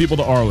to send the people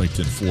to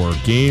Arlington for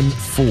Game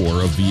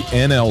 4 of the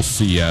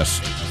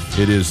NLCS.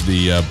 It is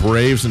the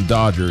Braves and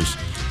Dodgers.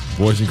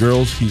 Boys and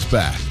girls, he's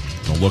back.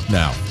 Now look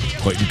now.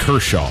 Clayton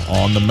Kershaw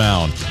on the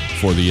mound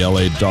for the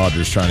LA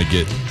Dodgers, trying to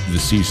get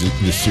this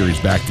series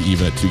back to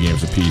even at 2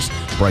 games apiece.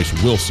 Bryce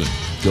Wilson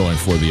going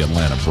for the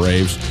Atlanta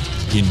Braves.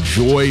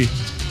 Enjoy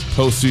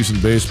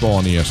postseason baseball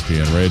on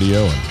ESPN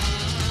Radio, and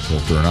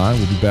Walter and I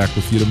will be back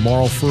with you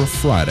tomorrow for a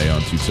Friday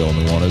on Tutel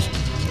Nuanez.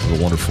 Have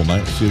a wonderful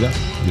night. See you then.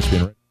 ESPN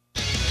Radio.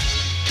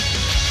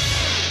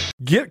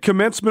 Get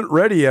commencement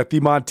ready at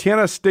the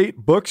Montana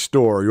State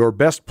Bookstore, your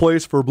best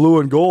place for blue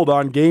and gold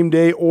on game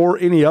day or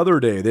any other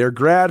day. Their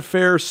grad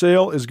fair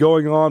sale is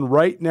going on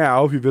right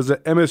now if you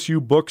visit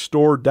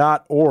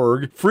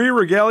msubookstore.org. Free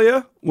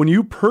regalia when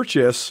you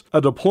purchase a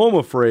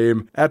diploma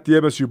frame at the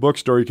MSU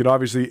Bookstore. You can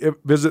obviously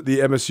visit the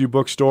MSU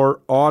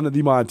Bookstore on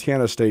the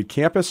Montana State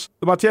campus.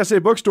 The Montana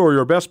State Bookstore,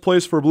 your best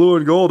place for blue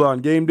and gold on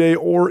game day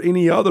or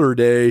any other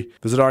day.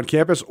 Visit on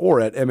campus or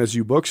at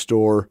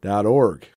msubookstore.org.